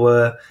before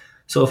were I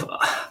sort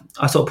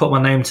of put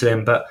my name to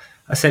them, but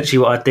essentially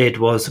what I did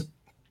was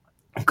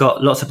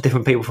got lots of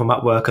different people from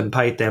Upwork and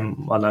paid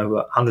them, I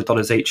know,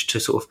 $100 each to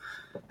sort of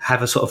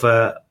have a sort of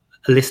a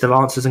list of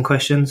answers and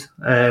questions.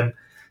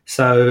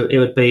 So it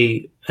would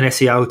be an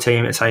SEO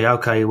team that say,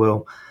 okay,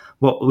 well,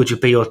 what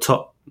would be your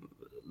top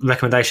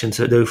recommendation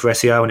to do for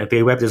SEO? And it'd be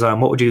a web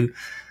design. What would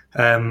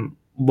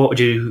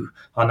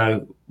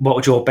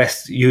your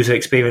best user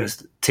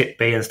experience tip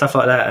be, and stuff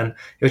like that? And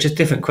it was just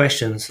different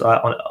questions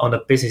like on a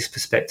business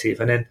perspective.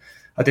 And then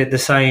I did the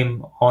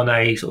same on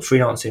a sort of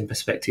freelancing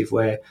perspective,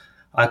 where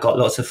I got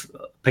lots of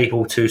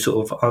people to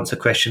sort of answer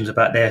questions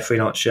about their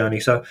freelance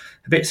journey. So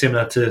a bit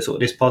similar to sort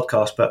of this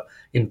podcast, but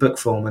in book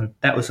form. And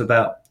that was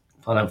about,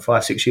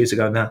 5-6 years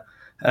ago now.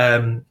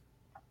 And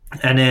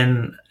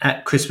then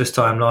at Christmas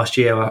time last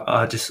year,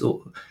 I just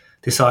sort of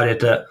decided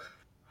that,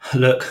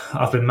 look,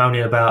 I've been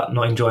moaning about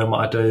not enjoying what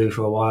I do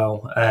for a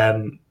while.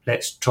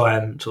 Let's try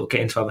and sort of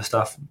get into other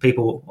stuff.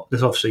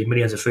 There's obviously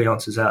millions of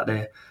freelancers out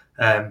there.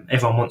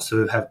 Everyone wants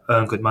to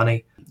earn good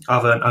money.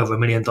 I've earned over $1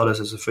 million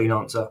as a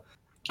freelancer.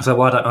 So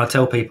why don't I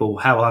tell people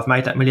how I've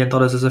made that $1 million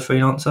as a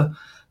freelancer?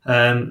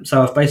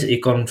 So I've basically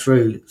gone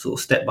through sort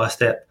of step by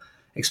step,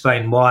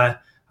 explained why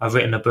I've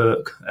written a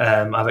book.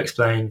 I've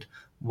explained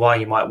why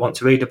you might want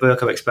to read the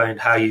book. I've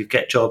explained how you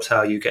get jobs,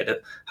 how you get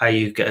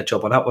a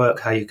job on Upwork,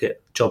 how you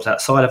get jobs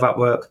outside of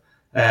Upwork,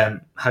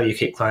 how you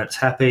keep clients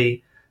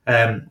happy,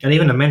 and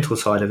even the mental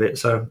side of it.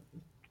 So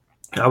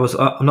I'm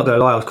not going to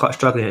lie, I was quite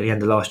struggling at the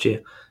end of last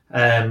year,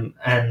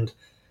 and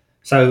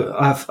so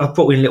I've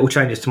brought in little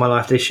changes to my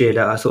life this year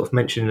that I sort of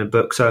mentioned in the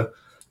book. So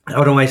I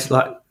would always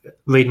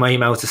read my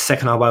emails the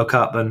second I woke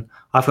up, and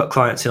I've got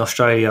clients in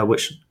Australia,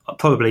 which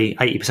probably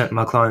 80% of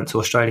my clients are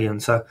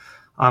Australian. So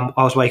I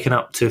was waking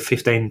up to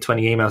 15,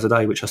 20 emails a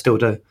day, which I still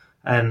do.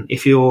 And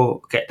if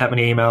you get that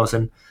many emails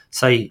and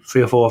say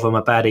 3 or 4 of them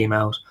are bad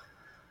emails,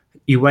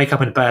 you wake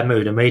up in a bad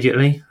mood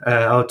immediately.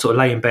 I would sort of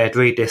lay in bed,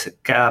 read this,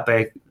 get out of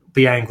bed,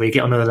 be angry,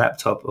 get on the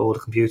laptop or the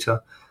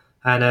computer.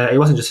 And it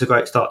wasn't just a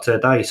great start to the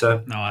day.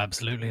 So no,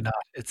 absolutely not.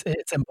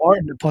 It's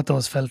important to put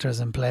those filters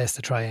in place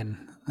to try and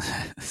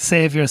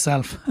save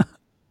yourself.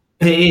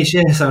 It is,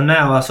 yeah. So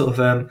now I sort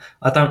of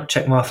I don't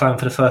check my phone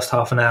for the first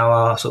half an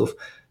hour. I sort of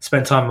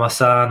spend time with my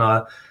son.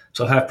 I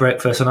sort of have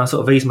breakfast, and I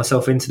sort of ease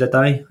myself into the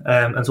day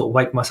and sort of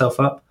wake myself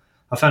up.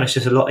 I found it's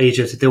just a lot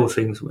easier to deal with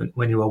things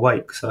when you're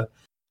awake. So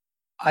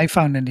I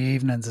found in the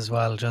evenings as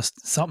well,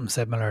 just something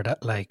similar that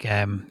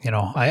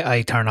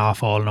I turn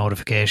off all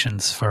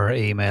notifications for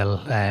email,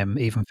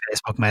 even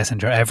Facebook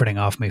Messenger, everything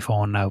off my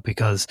phone now,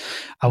 because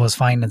I was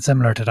finding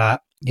similar to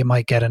that. You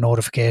might get a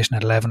notification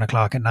at 11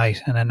 o'clock at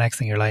night, and the next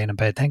thing you're lying in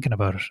bed thinking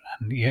about it,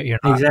 and you're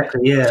not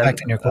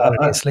affecting your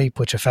quality of sleep,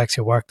 which affects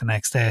your work the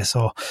next day.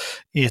 So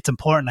it's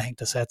important, I think,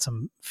 to set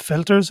some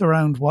filters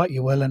around what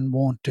you will and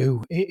won't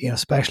do,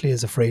 especially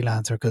as a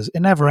freelancer, because it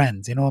never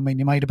ends. You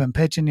might have been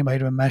pitching, you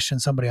might have been messaging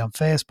somebody on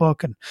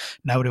Facebook, and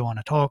now they want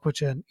to talk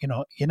with you. And,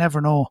 you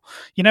never know.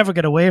 You never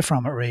get away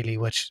from it, really,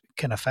 which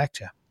can affect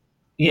you.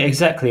 Yeah,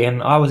 exactly.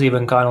 And I was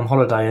even going on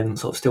holiday and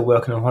sort of still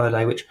working on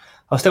holiday, which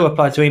I still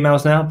reply to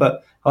emails now,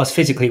 but I was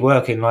physically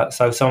working.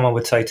 So someone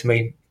would say to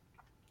me,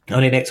 I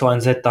need X, Y,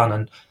 and Z done.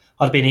 And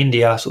I'd be in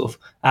India, sort of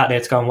out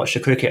there to go and watch the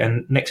cricket.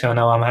 And next thing I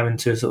know, I'm having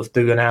to sort of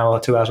do an hour or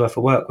 2 hours worth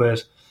of work.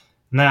 Whereas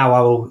now I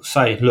will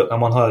say, look,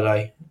 I'm on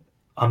holiday.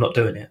 I'm not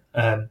doing it.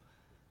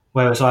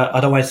 Whereas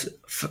I'd always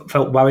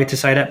felt worried to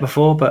say that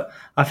before, but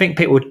I think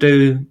people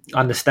do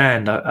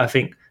understand. I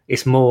think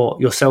it's more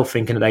yourself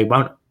thinking that they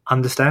won't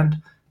understand.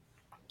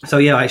 So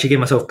yeah, I actually give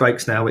myself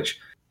breaks now, which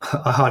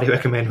I highly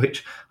recommend,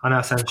 which I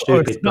know sounds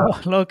stupid. No,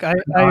 But look, I've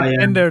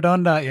been there,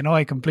 done that.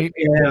 I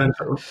completely. yeah,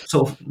 and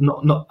sort of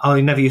not.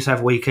 I never used to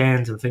have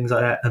weekends and things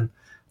like that, and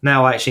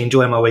now I actually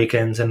enjoy my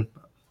weekends. And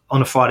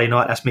on a Friday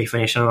night, that's me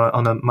finishing.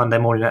 On a Monday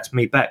morning, that's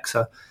me back.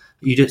 So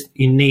you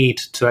need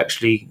to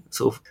actually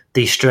sort of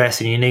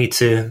de-stress, and you need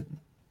to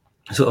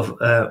sort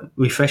of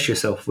refresh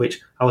yourself, which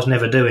I was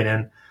never doing.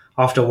 And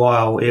after a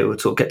while, it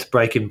would sort of get to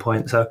breaking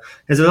point. So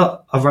there's a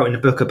lot I've wrote in the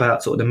book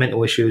about sort of the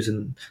mental issues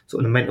and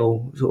sort of the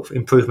mental sort of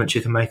improvements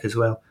you can make as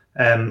well,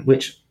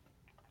 which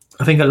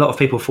I think a lot of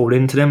people fall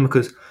into them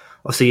because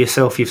obviously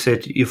yourself, you've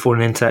said you've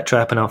fallen into that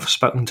trap, and I've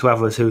spoken to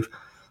others who've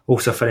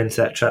also fell into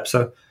that trap.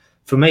 So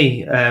for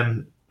me,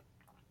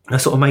 I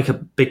sort of make a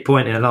big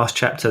point in the last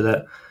chapter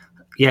that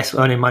yes,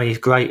 earning money is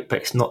great, but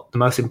it's not the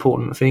most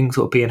important thing.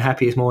 Sort of being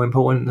happy is more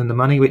important than the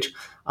money, which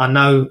I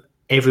know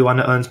everyone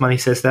that earns money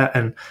says that.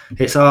 And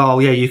it's, oh,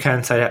 yeah, you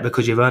can say that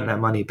because you've earned that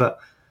money. But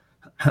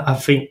I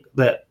think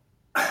that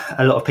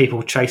a lot of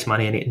people chase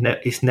money and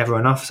it's never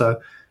enough. So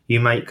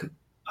you make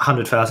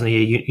 100,000 a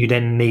year, you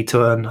then need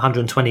to earn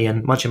 120.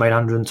 And once you made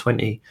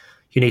 120,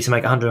 you need to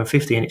make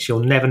 150. And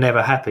you're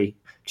never happy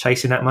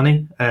chasing that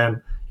money.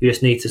 You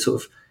just need to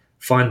sort of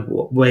find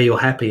where you're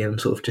happy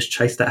and sort of just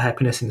chase that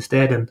happiness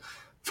instead. And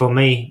for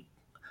me,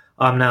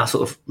 I'm now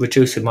sort of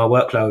reducing my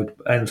workload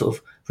and sort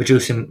of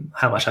reducing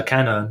how much I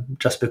can earn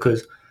just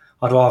because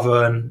I'd rather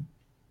earn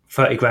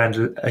 30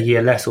 grand a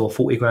year less or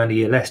 40 grand a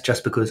year less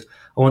just because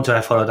I want to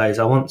have holidays,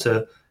 I want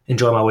to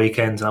enjoy my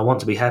weekends and I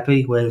want to be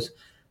happy. Whereas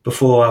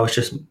before I was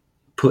just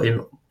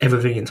putting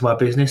everything into my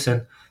business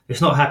and it's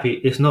not happy.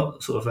 It's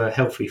not sort of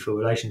healthy for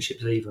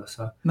relationships either.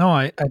 So no,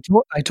 I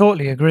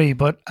totally agree.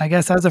 But I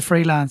guess as a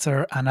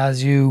freelancer and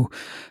as you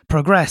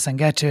progress and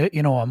get to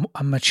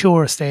a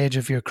mature stage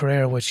of your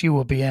career, which you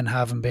will be in,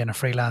 having been a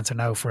freelancer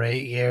now for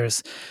 8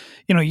 years,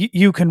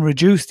 you can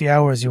reduce the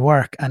hours you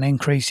work and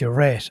increase your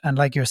rate. And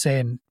like you're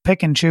saying,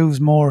 pick and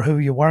choose more who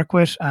you work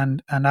with,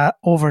 and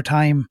over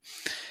time,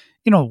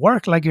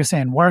 work like you're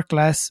saying, work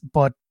less,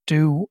 but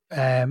do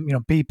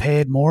be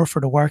paid more for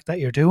the work that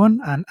you're doing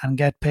and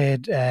get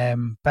paid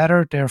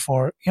better,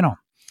 therefore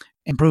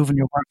improving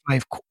your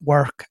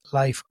work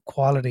life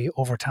quality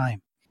over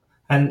time.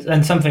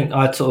 And something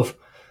I'd sort of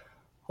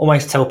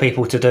always tell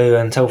people to do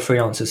and tell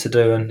freelancers to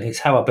do, and it's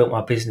how I built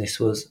my business,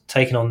 was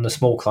taking on the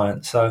small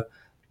clients. So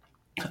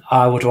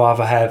I would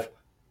rather have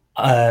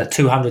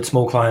 200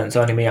 small clients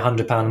earning me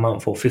 £100 a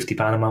month or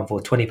 £50 a month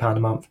or £20 a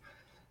month,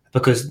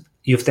 because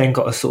you've then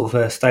got a sort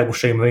of a stable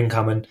stream of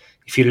income, and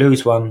if you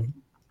lose one,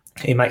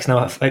 it makes no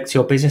effect to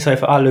your business. So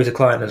if I lose a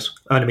client that's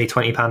earning me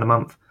 £20 a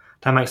month,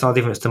 that makes no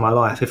difference to my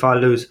life. If I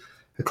lose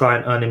a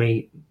client earning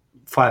me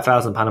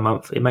 £5,000 a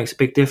month, it makes a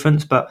big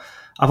difference. But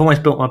I've always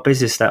built my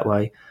business that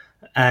way,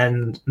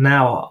 and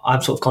now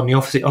I'm sort of gone the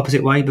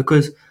opposite way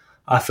because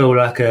I feel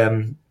like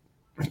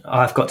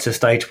I've got to a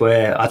stage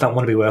where I don't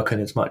want to be working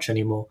as much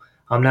anymore.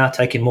 I'm now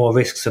taking more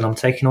risks and I'm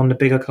taking on the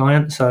bigger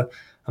clients. So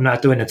I'm now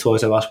doing the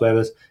Toys R Us,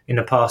 whereas in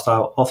the past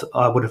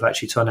I would have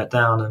actually turned that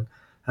down.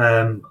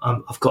 And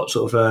I've got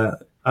sort of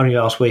only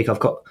last week I've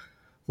got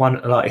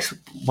it's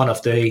one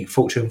of the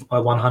Fortune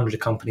 100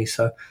 companies.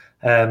 So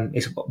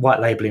it's white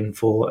labelling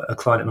for a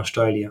client in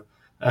Australia,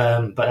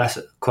 but that's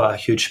quite a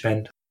huge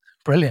spend.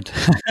 Brilliant.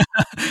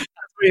 That's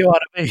where you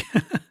want to be.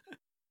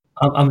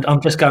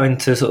 I'm just going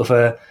to sort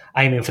of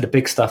aiming for the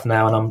big stuff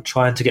now, and I'm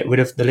trying to get rid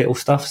of the little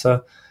stuff.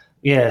 So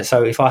yeah,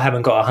 so if I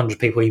haven't got 100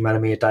 people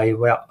emailing me a day,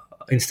 well,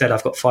 instead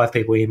I've got 5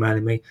 people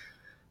emailing me.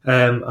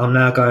 I'm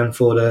now going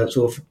for the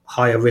sort of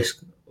higher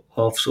risk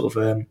of sort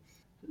of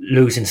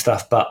losing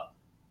stuff, but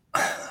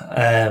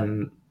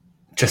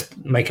just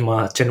making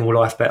my general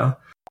life better.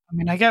 I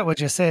mean, I get what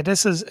you say.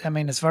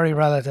 It's very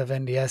relative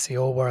in the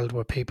SEO world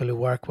with people who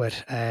work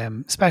with,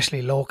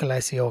 especially local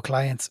SEO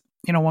clients.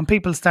 When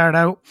people start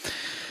out,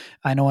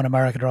 I know in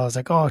America they're always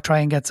like, oh, try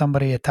and get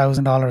somebody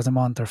 $1,000 a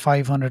month or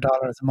 $500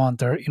 a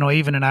month, or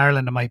even in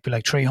Ireland it might be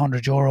like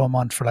 €300 a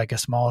month for like a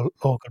small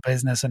local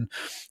business, and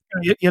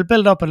you'll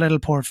build up a little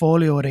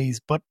portfolio of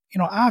these. But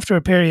after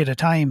a period of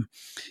time,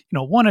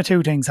 one or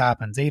two things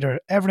happens. Either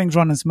everything's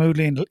running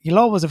smoothly, and you'll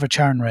always have a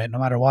churn rate no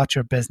matter what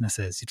your business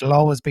is. It'll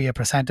always be a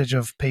percentage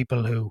of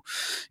people who,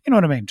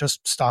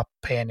 just stop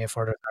paying you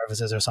for their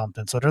services or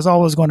something. So there's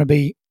always going to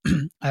be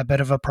a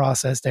bit of a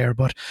process there.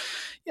 But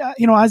yeah,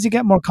 as you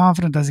get more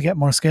confident, as you get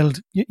more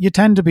skilled, you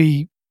tend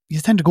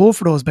to go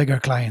for those bigger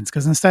clients,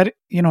 because instead,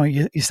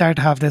 you start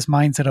to have this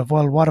mindset of,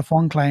 well, what if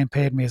one client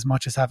paid me as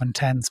much as having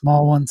 10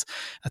 small ones?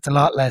 That's a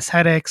lot less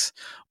headaches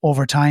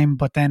over time.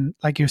 But then,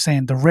 like you're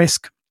saying, the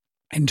risk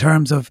in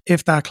terms of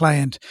if that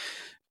client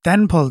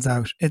then pulls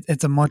out,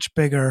 it's a much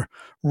bigger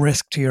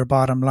risk to your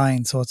bottom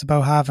line. So it's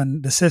about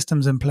having the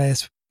systems in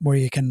place where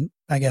you can,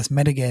 I guess,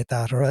 mitigate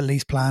that, or at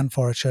least plan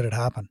for it should it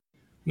happen.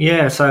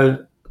 Yeah,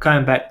 so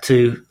going back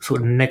to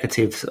sort of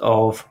negatives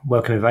of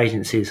working with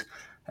agencies,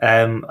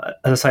 As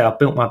I say, I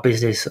built my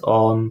business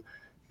on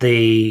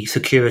the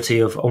security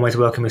of always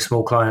working with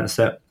small clients,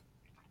 that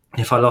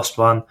if I lost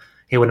one,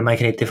 it wouldn't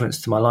make any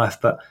difference to my life.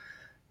 But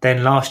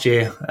then last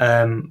year,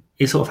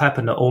 it sort of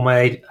happened that all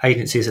my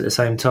agencies at the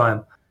same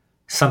time,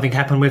 something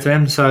happened with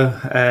them. So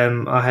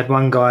I had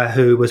one guy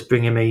who was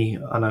bringing me,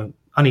 I know,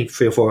 only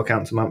 3 or 4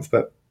 accounts a month,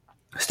 but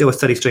still a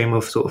steady stream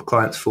of sort of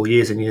clients for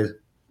years and years.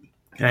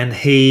 And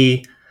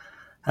he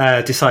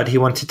decided he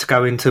wanted to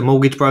go into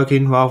mortgage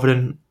broking rather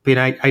than being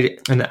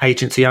an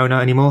agency owner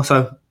anymore.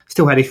 So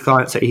still had his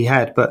clients that he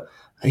had, but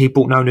he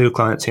brought no new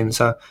clients in.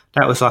 So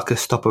that was like a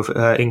stop of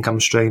income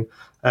stream.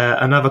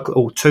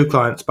 Two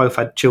clients both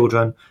had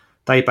children.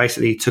 They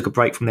basically took a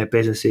break from their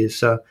businesses.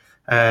 So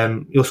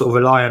you're sort of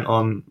reliant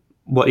on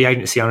what the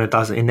agency owner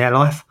does in their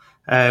life.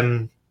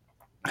 Had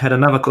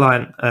another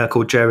client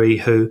called Jerry,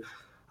 who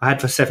I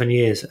had for 7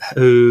 years,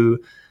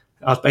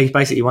 he's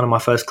basically one of my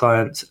first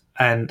clients,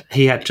 and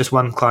he had just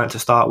one client to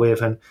start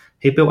with, and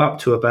he built up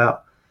to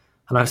about,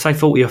 and I'd say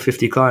 40 or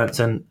 50 clients,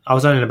 and I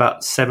was earning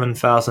about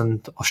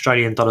 7,000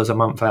 Australian dollars a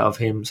month out of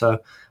him. So I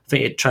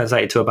think it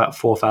translated to about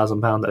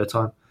 £4,000 at the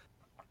time.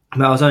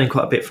 But I was earning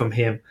quite a bit from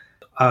him.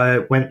 I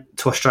went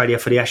to Australia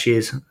for the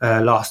Ashes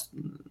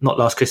not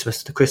last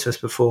Christmas, the Christmas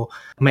before.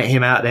 I met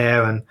him out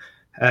there and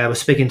was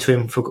speaking to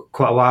him for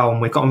quite a while,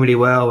 and we got on really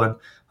well. And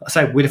I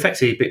say we'd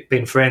effectively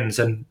been friends,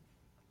 and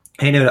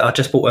he knew that I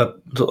just bought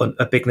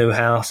a big new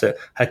house that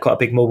had quite a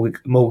big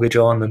mortgage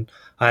on, and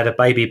I had a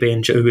baby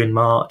being due in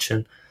March,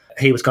 and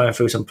he was going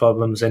through some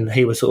problems, and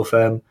he was sort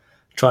of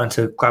trying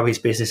to grow his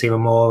business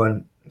even more.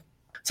 And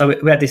so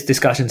we had these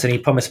discussions, and he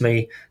promised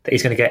me that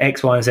he's going to get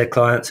X, Y, and Z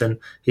clients, and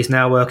he's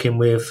now working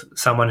with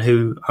someone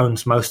who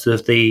owns most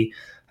of the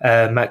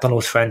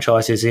McDonald's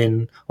franchises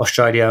in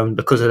Australia, and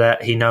because of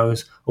that, he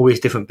knows all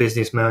these different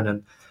businessmen,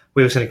 and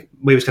we was going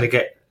to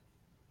get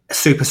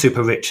super,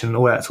 super rich and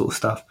all that sort of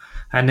stuff.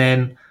 And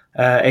then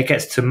it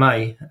gets to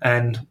May,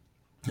 and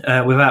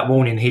without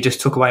warning, he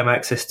just took away my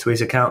access to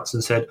his accounts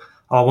and said,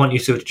 I want you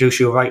to reduce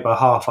your rate by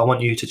half. I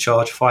want you to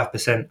charge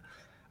 5%.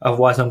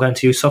 Otherwise, I'm going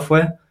to use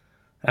software.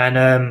 And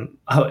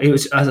it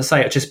was, as I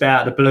say, just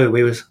about out of the blue.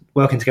 We was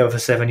working together for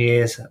 7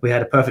 years. We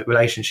had a perfect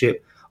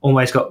relationship,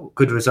 always got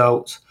good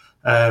results.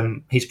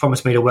 He's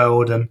promised me the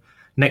world, and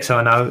next thing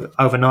I know,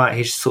 overnight,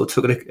 he just sort of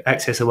took the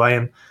access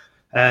away.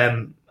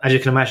 And as you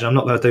can imagine, I'm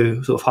not going to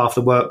do sort of half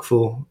the work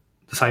for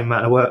the same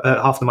amount of work,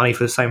 half the money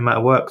for the same amount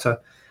of work. So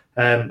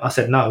I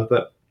said no,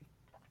 but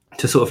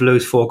to sort of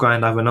lose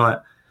 $4,000 overnight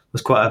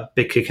was quite a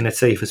big kick in the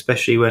teeth,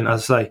 especially when,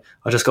 as I say,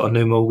 I just got a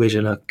new mortgage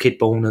and a kid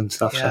born and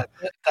stuff. Yeah,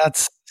 so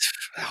that's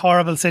a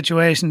horrible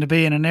situation to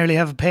be in. I nearly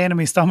have a pain in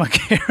my stomach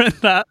hearing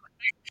that.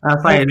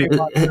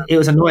 It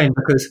was annoying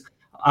because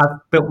I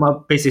built my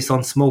business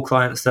on small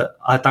clients that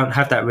I don't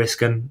have that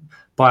risk, and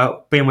by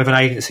being with an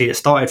agency that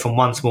started from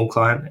one small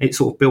client, it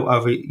sort of built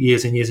over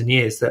years and years and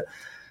years that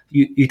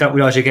you don't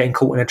realise you're getting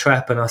caught in a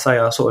trap. And I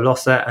sort of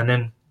lost that, and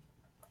then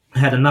I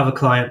had another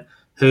client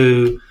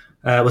who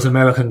was an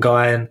American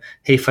guy, and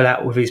he fell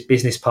out with his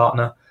business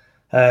partner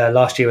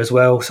last year as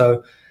well.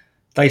 So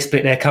they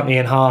split their company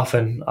in half,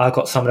 and I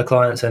got some of the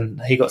clients and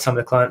he got some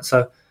of the clients.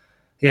 So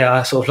yeah,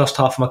 I sort of lost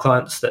half of my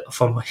clients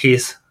from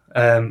his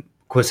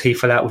because he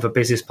fell out with a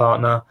business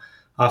partner.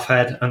 I've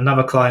had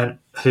another client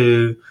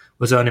who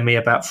was earning me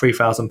about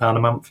 £3,000 a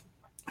month.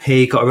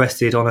 He got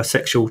arrested on a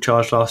sexual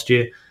charge last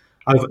year,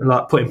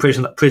 put in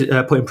prison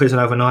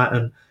overnight,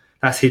 and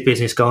that's his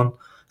business gone.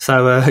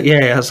 So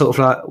I sort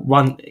of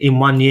like in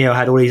 1 year I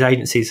had all these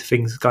agencies,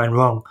 things going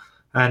wrong,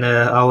 and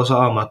I was like,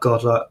 oh my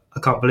god, like I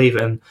can't believe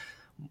it. And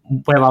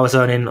where I was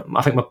earning,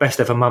 I think my best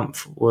ever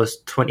month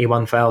was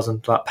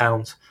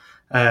 £21,000.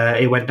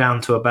 It went down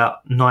to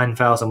about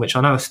 9,000, which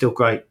I know is still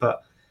great,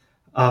 but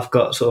I've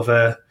got sort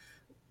of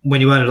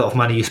when you earn a lot of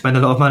money, you spend a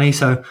lot of money.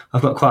 So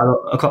I've got quite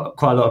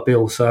a lot of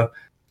bills. So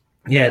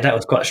yeah, that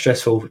was quite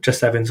stressful,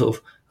 just having sort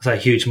of a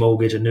huge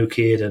mortgage, a new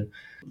kid, and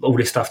all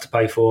this stuff to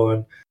pay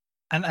for.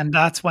 And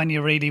that's when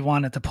you really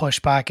wanted to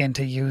push back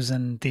into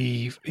using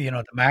the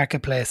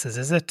marketplaces,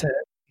 is it?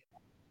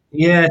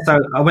 Yeah, so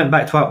I went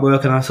back to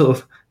Upwork, and I sort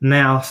of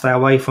now stay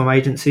away from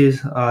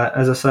agencies.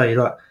 As I say,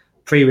 like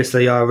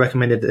previously, I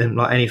recommended them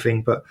like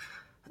anything, but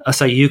I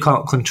say you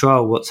can't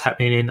control what's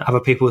happening in other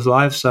people's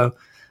lives. So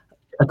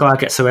a guy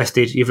gets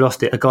arrested, you've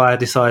lost it. A guy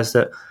decides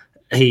that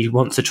he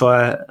wants to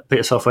try a bit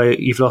of software,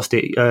 you've lost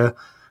it. A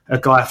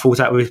guy falls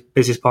out with his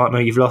business partner,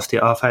 you've lost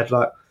it. I've had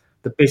like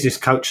the business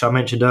coach I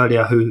mentioned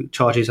earlier who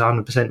charges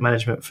 100%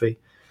 management fee.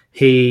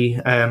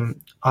 I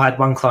had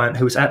one client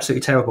who was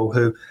absolutely terrible,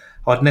 who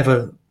I'd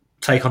never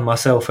take on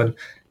myself, and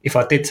if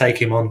I did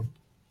take him on,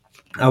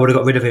 I would have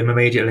got rid of him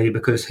immediately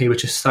because he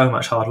was just so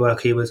much hard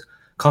work. He was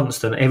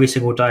constant, every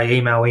single day,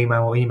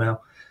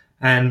 email.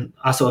 And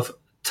I sort of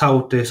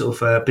told the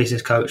sort of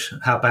business coach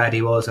how bad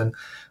he was, and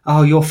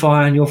oh, you're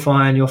fine,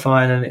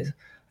 and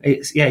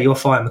it's yeah, you're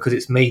fine because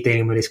it's me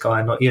dealing with this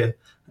guy, not you.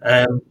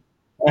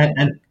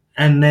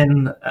 And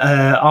then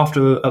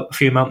after a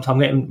few months, I'm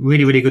getting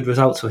really, really good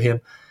results for him.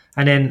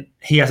 And then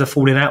he has a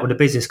falling out with the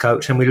business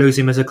coach, and we lose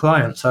him as a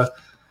client. So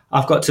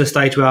I've got to a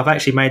stage where I've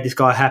actually made this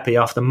guy happy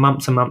after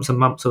months and months and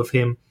months of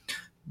him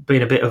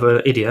being a bit of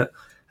an idiot,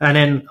 and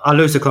then I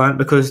lose the client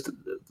because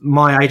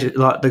my agent,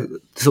 like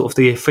the sort of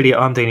the affiliate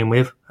I'm dealing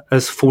with,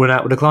 has fallen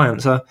out with the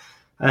client. So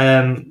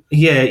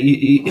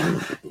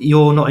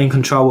you're not in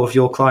control of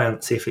your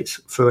clients if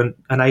it's through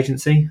an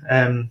agency,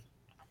 and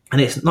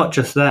it's not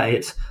just that,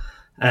 it's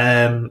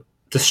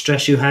the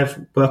stress you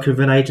have working with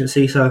an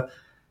agency. So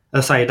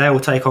as I say, they will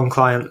take on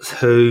clients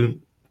who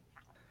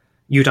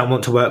you don't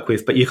want to work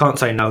with, but you can't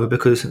say no,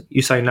 because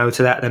you say no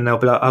to that, then they'll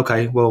be like,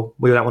 okay, well,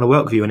 we don't want to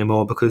work with you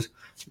anymore because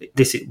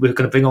we're going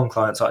to bring on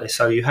clients like this.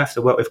 So you have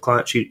to work with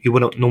clients you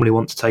wouldn't normally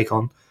want to take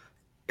on.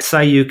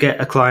 Say you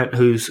get a client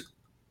who's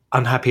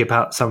unhappy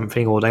about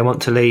something or they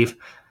want to leave,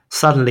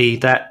 suddenly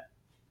that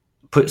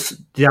puts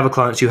the other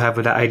clients you have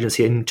with that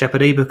agency in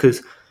jeopardy,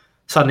 because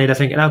suddenly they're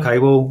thinking, okay,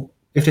 well,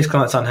 if this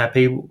client's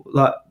unhappy,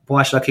 like,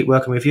 why should I keep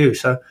working with you?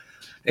 So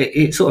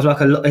it's sort of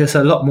like it's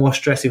a lot more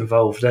stress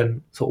involved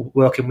than sort of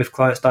working with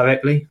clients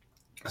directly.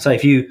 So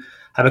if you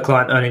have a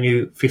client earning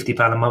you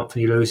 £50 a month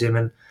and you lose him,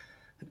 and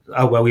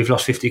oh well, we've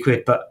lost 50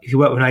 quid. But if you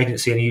work with an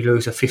agency and you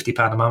lose a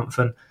 £50 a month,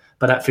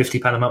 but that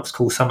 £50 a month has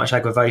caused so much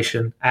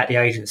aggravation at the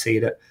agency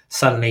that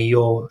suddenly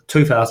your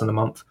 £2,000 a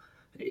month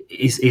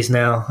is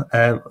now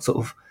sort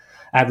of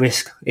at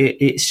risk.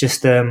 It's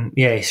just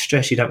it's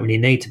stress you don't really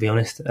need, to be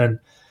honest. And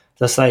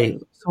as I say,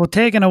 so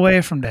taken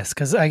away from this,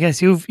 because I guess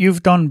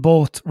you've done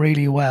both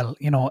really well.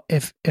 You know,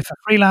 if a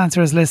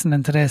freelancer is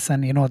listening to this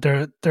and, you know,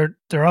 they're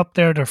up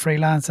there, they're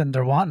freelancing,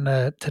 they're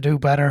wanting to do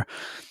better,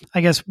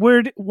 I guess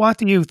what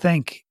do you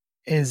think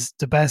is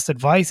the best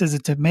advice? Is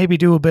it to maybe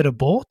do a bit of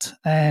both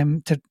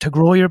to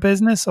grow your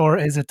business, or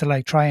is it to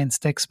like try and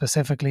stick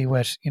specifically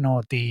with, you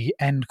know, the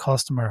end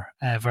customer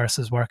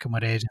versus working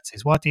with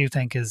agencies? What do you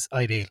think is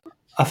ideal?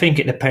 I think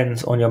it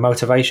depends on your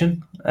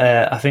motivation.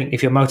 I think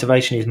if your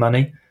motivation is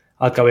money,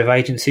 I'd go with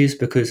agencies,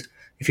 because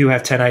if you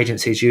have 10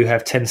 agencies, you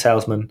have 10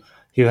 salesmen,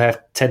 you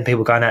have 10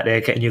 people going out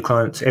there getting you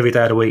clients every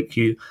day of the week,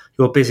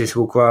 your business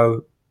will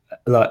grow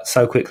like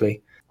so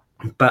quickly.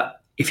 But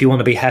if you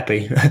want to be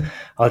happy,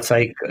 I'd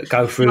say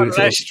go through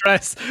less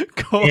stress.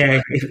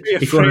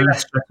 If you want a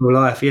less stressful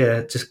life,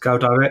 just go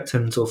direct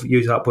and sort of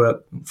use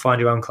Upwork,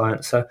 find your own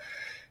clients. So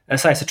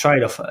I'd say it's a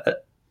trade-off.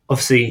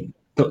 Obviously,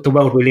 the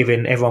world we live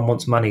in, everyone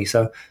wants money,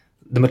 so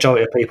the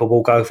majority of people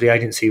will go for the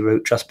agency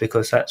route just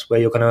because that's where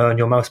you're going to earn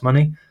your most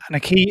money. And a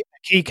key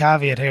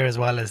caveat here as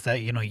well is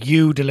that, you know,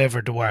 you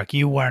delivered the work,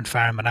 you weren't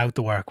farming out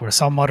the work, where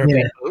some other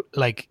people,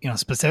 like, you know,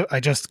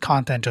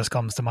 content just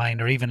comes to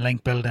mind, or even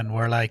link building,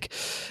 where, like,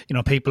 you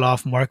know, people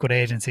often work with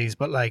agencies,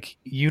 but like,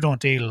 you don't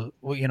deal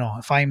with, you know,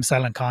 if I'm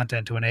selling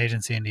content to an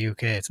agency in the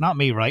UK, it's not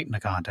me writing the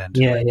content.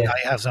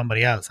 I have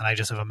somebody else and I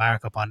just have a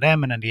markup on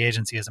them, and then the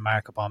agency has a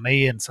markup on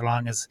me, and so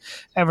long as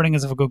everything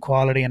is of a good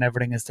quality and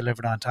everything is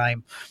delivered on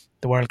time,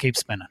 the world keeps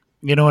spinning.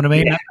 You know what I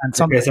mean? Yeah, and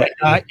something like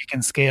that you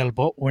can scale.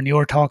 But when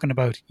you're talking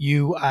about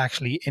you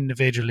actually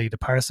individually, the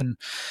person,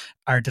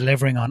 are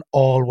delivering on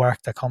all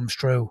work that comes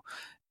through,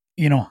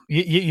 you know,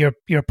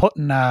 you're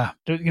putting you know,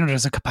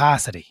 there's a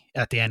capacity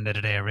at the end of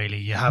the day. Really,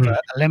 you have a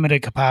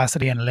limited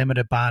capacity and a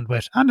limited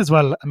bandwidth, and as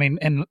well, I mean,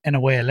 in a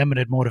way, a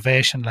limited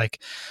motivation.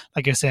 Like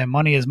you're saying,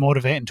 money is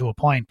motivating to a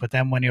point, but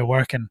then when you're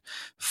working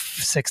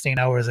 16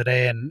 hours a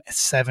day and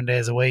 7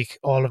 days a week,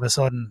 all of a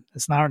sudden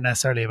it's not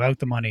necessarily about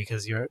the money,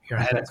 because your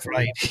head is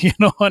fried, you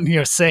know, and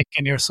you're sick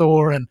and you're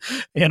sore, and,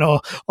 you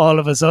know, all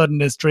of a sudden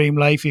this dream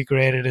life you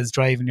created is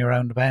driving you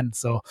around the bend.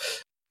 So,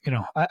 you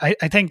know,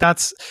 I think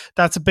that's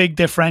a big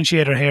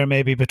differentiator here,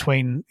 maybe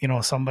between, you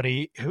know,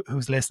 somebody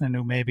who's listening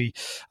who maybe,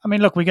 I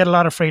mean, look, we get a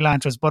lot of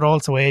freelancers, but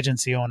also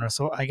agency owners.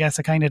 So I guess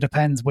it kind of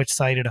depends which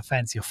side of the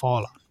fence you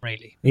fall on,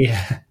 really.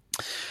 Yeah.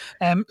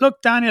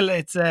 Look, Daniel,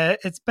 it's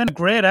been a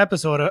great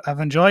episode.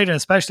 I've enjoyed it,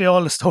 especially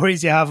all the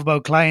stories you have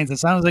about clients. It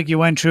sounds like you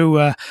went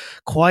through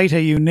quite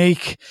a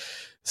unique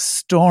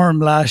storm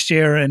last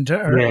year in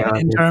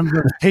terms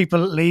of people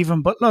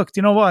leaving. But look,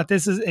 you know what,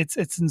 it's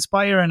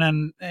inspiring,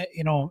 and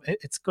you know,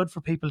 it's good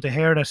for people to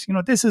hear that, you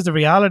know, this is the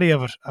reality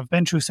of it. I've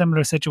been through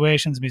similar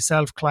situations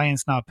myself,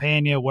 clients not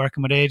paying you,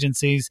 working with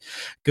agencies,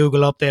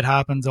 Google update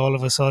happens, all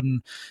of a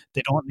sudden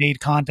they don't need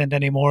content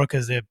anymore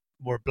because they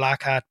were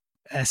black hat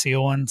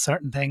SEO and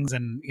certain things.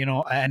 And, you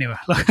know, anyway,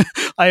 look,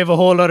 I have a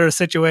whole other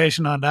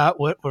situation on that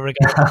with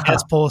regard to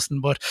guest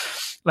posting, but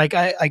like,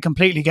 I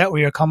completely get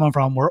where you're coming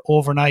from, where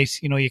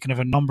overnight, you know, you can have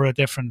a number of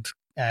different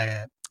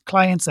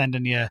clients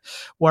sending you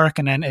work,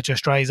 and then it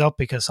just dries up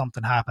because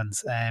something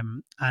happens.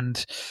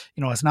 And,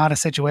 you know, it's not a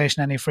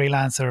situation any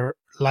freelancer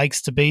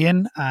likes to be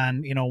in.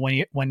 And, you know,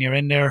 when you're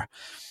in there,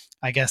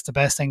 I guess the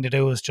best thing to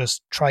do is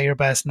just try your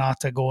best not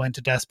to go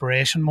into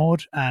desperation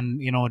mode,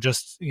 and, you know,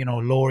 just, you know,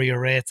 lower your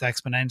rates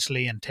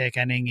exponentially and take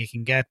anything you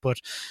can get, but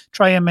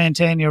try and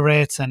maintain your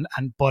rates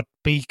but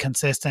be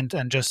consistent,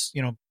 and just,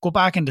 you know, go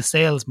back into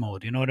sales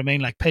mode. You know what I mean?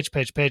 Like pitch,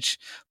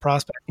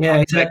 prospect. Yeah,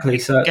 exactly.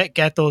 So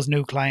get those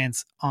new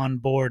clients on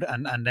board,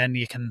 and then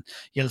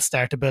you'll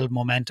start to build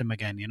momentum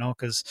again, you know,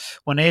 because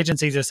when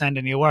agencies are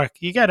sending you work,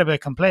 you get a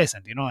bit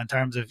complacent, you know, in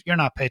terms of you're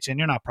not pitching,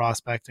 you're not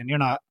prospecting, you're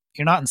not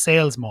in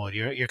sales mode.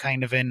 You're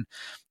kind of in,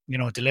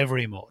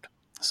 delivery mode.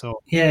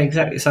 So yeah,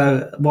 exactly.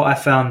 So what I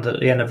found at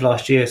the end of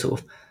last year, sort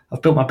of,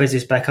 I've built my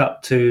business back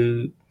up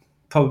to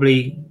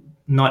probably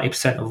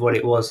 90% of what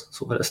it was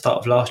sort of at the start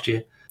of last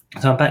year.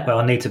 So I'm back where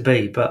I need to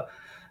be. But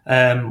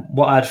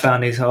what I'd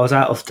found is I was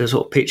out of the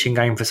sort of pitching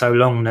game for so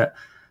long that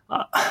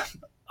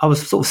I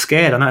was sort of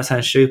scared. I know it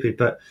sounds stupid,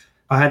 but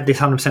I had this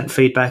 100%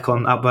 feedback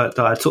on Upwork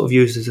that I'd sort of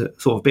used as a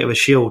sort of bit of a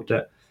shield,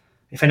 that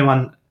if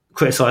anyone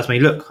criticised me,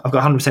 look, I've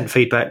got 100%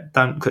 feedback,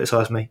 don't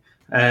criticise me.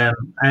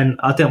 And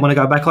I didn't want to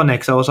go back on there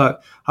because I was like,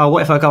 oh,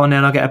 what if I go on there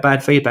and I get a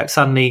bad feedback?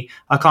 Suddenly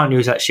I can't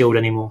use that shield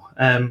anymore.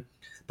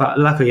 But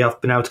luckily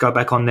I've been able to go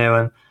back on there,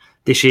 and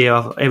this year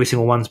every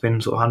single one's been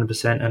sort of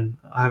 100% and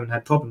I haven't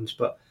had problems.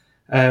 But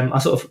I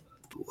sort of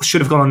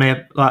should have gone on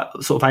there like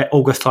sort of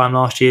August time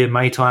last year,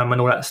 May time, when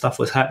all that stuff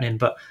was happening.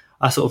 But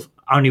I sort of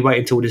only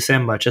waited until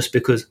December just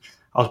because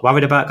I was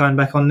worried about going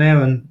back on there.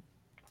 And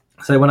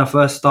so when I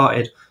first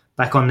started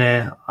back on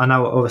there, I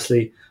know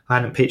obviously I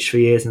hadn't pitched for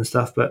years and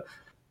stuff, but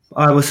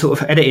I was sort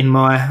of editing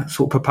my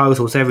sort of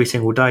proposals every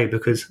single day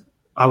because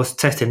I was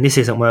testing, this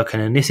isn't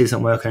working and this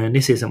isn't working and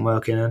this isn't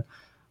working. And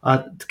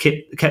I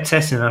kept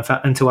testing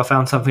until I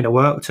found something that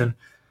worked, and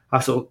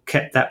I sort of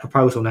kept that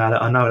proposal now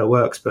that I know that it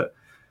works. But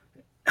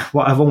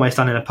what I've always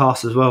done in the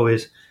past as well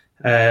is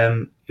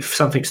if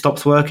something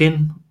stops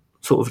working,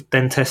 sort of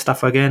then test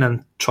stuff again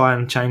and try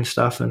and change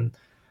stuff and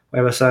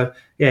whatever. So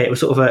yeah, it was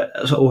sort of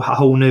a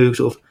whole new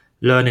sort of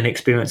learning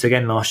experience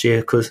again last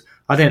year, because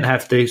I didn't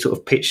have the sort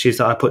of pitches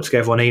that I put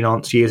together on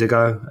Enance years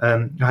ago.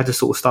 I had to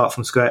sort of start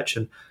from scratch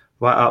and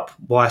write up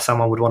why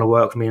someone would want to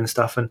work with me and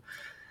stuff. And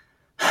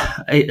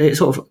it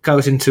sort of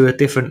goes into a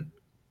different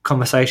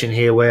conversation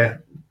here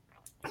where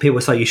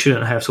people say you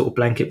shouldn't have sort of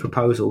blanket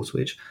proposals,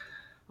 which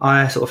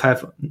I sort of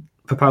have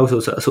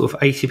proposals that are sort of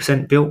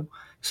 80% built.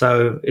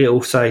 So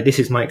it'll say, this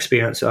is my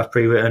experience that I've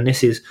pre-written,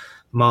 this is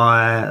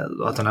my,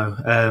 I don't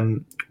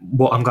know,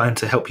 what I'm going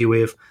to help you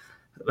with.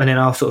 And then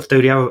I'll sort of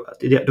do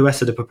the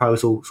rest of the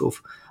proposal, sort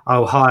of,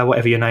 I'll hire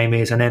whatever your name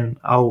is, and then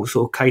I'll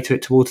sort of cater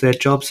it towards their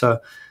job. So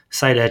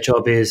say their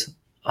job is,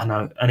 I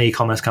don't know, an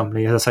e-commerce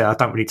company. As I say, I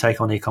don't really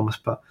take on e-commerce,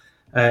 but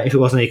if it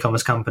was an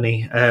e-commerce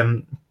company,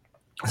 I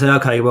said,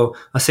 okay, well,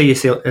 I see you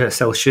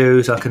sell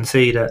shoes. I can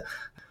see that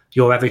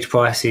your average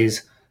price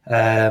is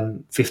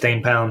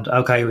 £15.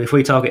 Okay, if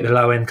we target the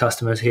low-end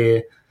customers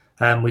here,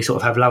 we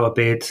sort of have lower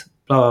bids,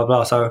 blah, blah,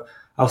 blah. So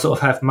I'll sort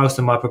of have most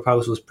of my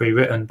proposals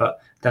pre-written,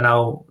 but then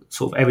I'll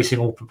sort of every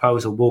single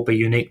proposal will be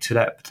unique to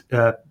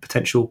that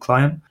potential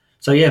client.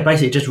 So yeah,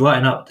 basically just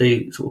writing up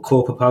the sort of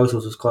core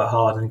proposals was quite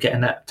hard and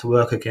getting that to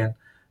work again.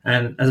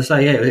 And as I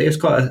say, yeah, it was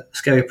quite a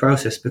scary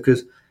process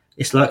because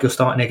it's like you're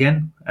starting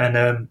again.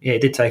 And yeah,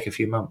 it did take a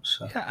few months.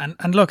 So. Yeah,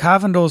 and look,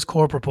 having those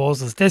core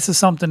proposals, this is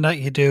something that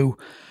you do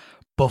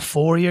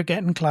before you're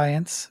getting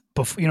clients.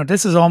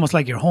 This is almost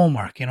like your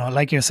homework,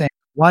 like you're saying,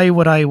 why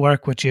would I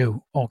work with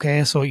you?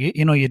 Okay, so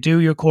you do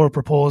your core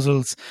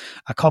proposals,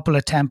 a couple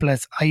of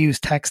templates. I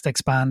use Text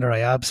Expander. I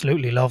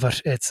absolutely love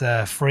it. It's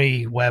a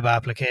free web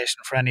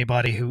application for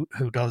anybody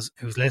who's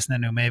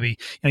listening, who maybe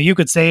you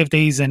could save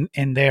these in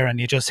there, and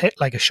you just hit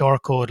like a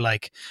short code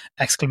like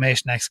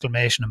exclamation,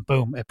 and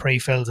boom, it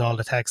pre-fills all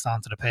the text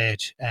onto the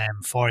page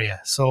for you.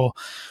 So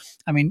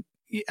I mean,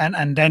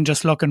 and then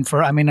just looking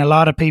for, a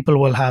lot of people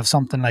will have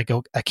something like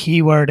a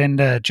keyword in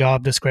the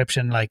job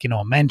description, like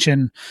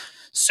mention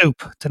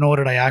soup, to know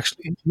that I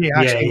actually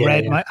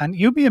read my, and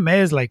you'd be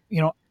amazed, like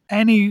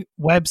any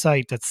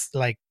website that's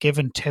like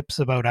giving tips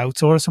about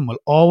outsourcing will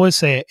always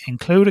say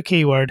include a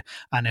keyword,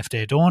 and if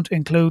they don't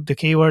include the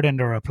keyword in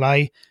the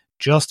reply,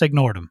 just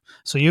ignore them.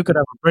 So you could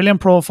have a brilliant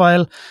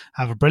profile,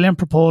 have a brilliant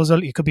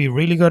proposal, you could be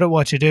really good at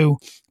what you do,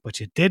 but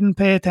you didn't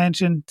pay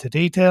attention to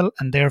detail,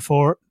 and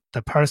therefore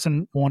the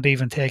person won't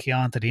even take you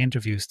on to the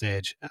interview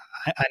stage.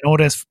 I know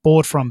this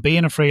both from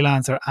being a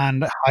freelancer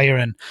and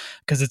hiring,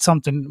 because it's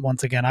something,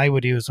 once again, I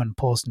would use when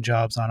posting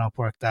jobs on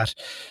Upwork, that,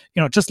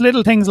 just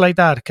little things like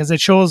that, because it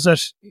shows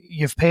that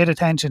you've paid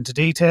attention to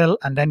detail,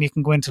 and then you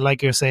can go into,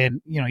 like you're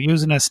saying,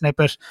 using a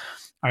snippet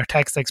or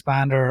Text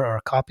Expander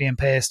or copy and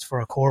paste for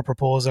a core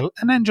proposal,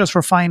 and then just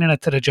refining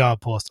it to the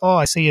job post. Oh,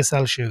 I see you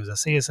sell shoes. I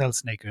see you sell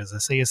sneakers. I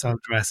see you sell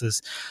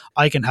dresses.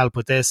 I can help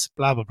with this,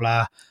 blah, blah,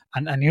 blah.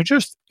 And you're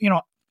just,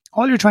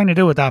 all you're trying to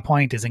do at that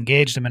point is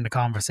engage them in the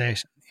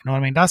conversation. You know what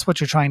I mean? That's what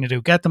you're trying to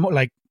do. Get them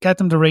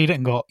to read it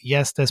and go,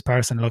 yes, this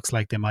person looks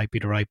like they might be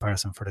the right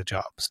person for the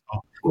job. So.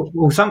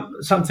 Well,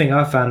 something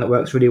I've found that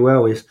works really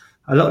well is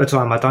a lot of the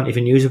time I don't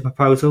even use a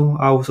proposal.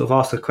 I'll sort of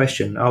ask a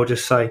question. I'll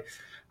just say,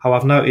 oh,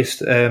 I've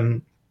noticed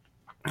on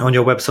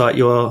your website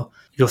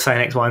you're saying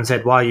X, Y, and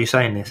Z. Why are you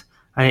saying this?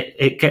 And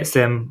it gets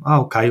them,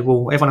 oh, okay,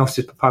 well, everyone else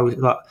is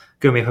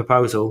giving me a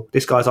proposal.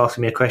 This guy's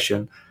asking me a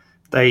question.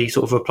 They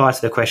sort of reply to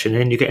the question,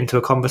 and then you get into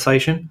a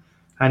conversation,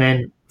 and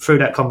then through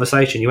that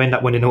conversation you end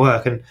up winning the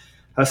work. And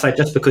I say,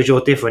 just because you're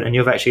different and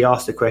you've actually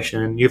asked the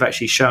question and you've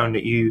actually shown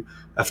that you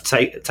have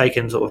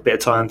taken sort of a bit of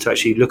time to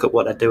actually look at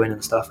what they're doing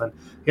and stuff. And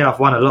yeah,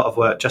 I've won a lot of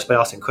work just by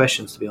asking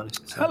questions, to be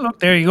honest. So. Oh, look,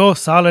 there you go.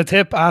 Solid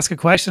tip. Ask a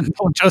question.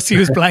 Don't just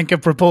use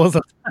blanket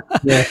proposal.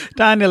 Yeah.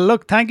 Daniel,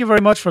 look, thank you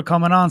very much for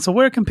coming on. So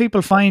where can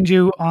people find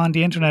you on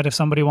the internet if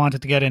somebody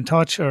wanted to get in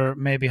touch or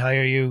maybe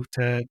hire you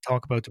to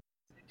talk about it?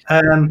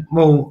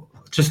 Well,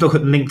 just look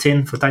at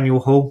LinkedIn for Daniel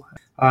Hall.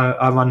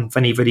 I run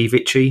Veni Vidi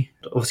Vici.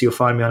 Obviously, you'll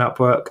find me on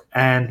Upwork.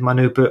 And my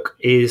new book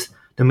is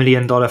The $1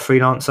 Million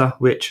Freelancer,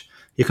 which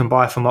you can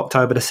buy from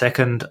October the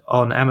 2nd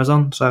on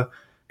Amazon. So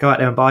go out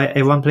there and buy it,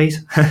 everyone,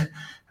 please.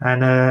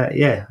 And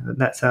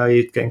that's how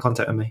you get in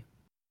contact with me.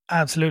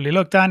 Absolutely.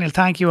 Look, Daniel,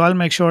 thank you. I'll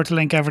make sure to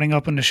link everything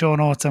up in the show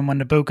notes, and when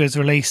the book is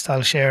released,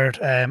 I'll share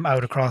it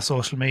out across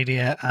social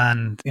media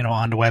and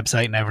on the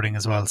website and everything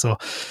as well. So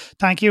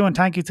thank you, and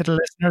thank you to the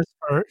listeners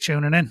for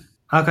tuning in.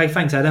 Okay,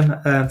 thanks,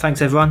 Adam.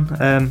 Thanks, everyone.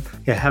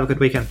 Have a good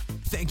weekend.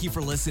 Thank you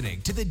for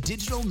listening to the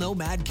Digital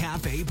Nomad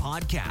Cafe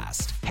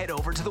podcast. Head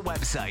over to the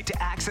website to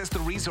access the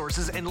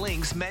resources and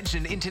links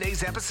mentioned in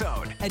today's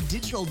episode at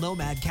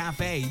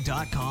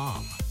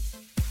digitalnomadcafe.com.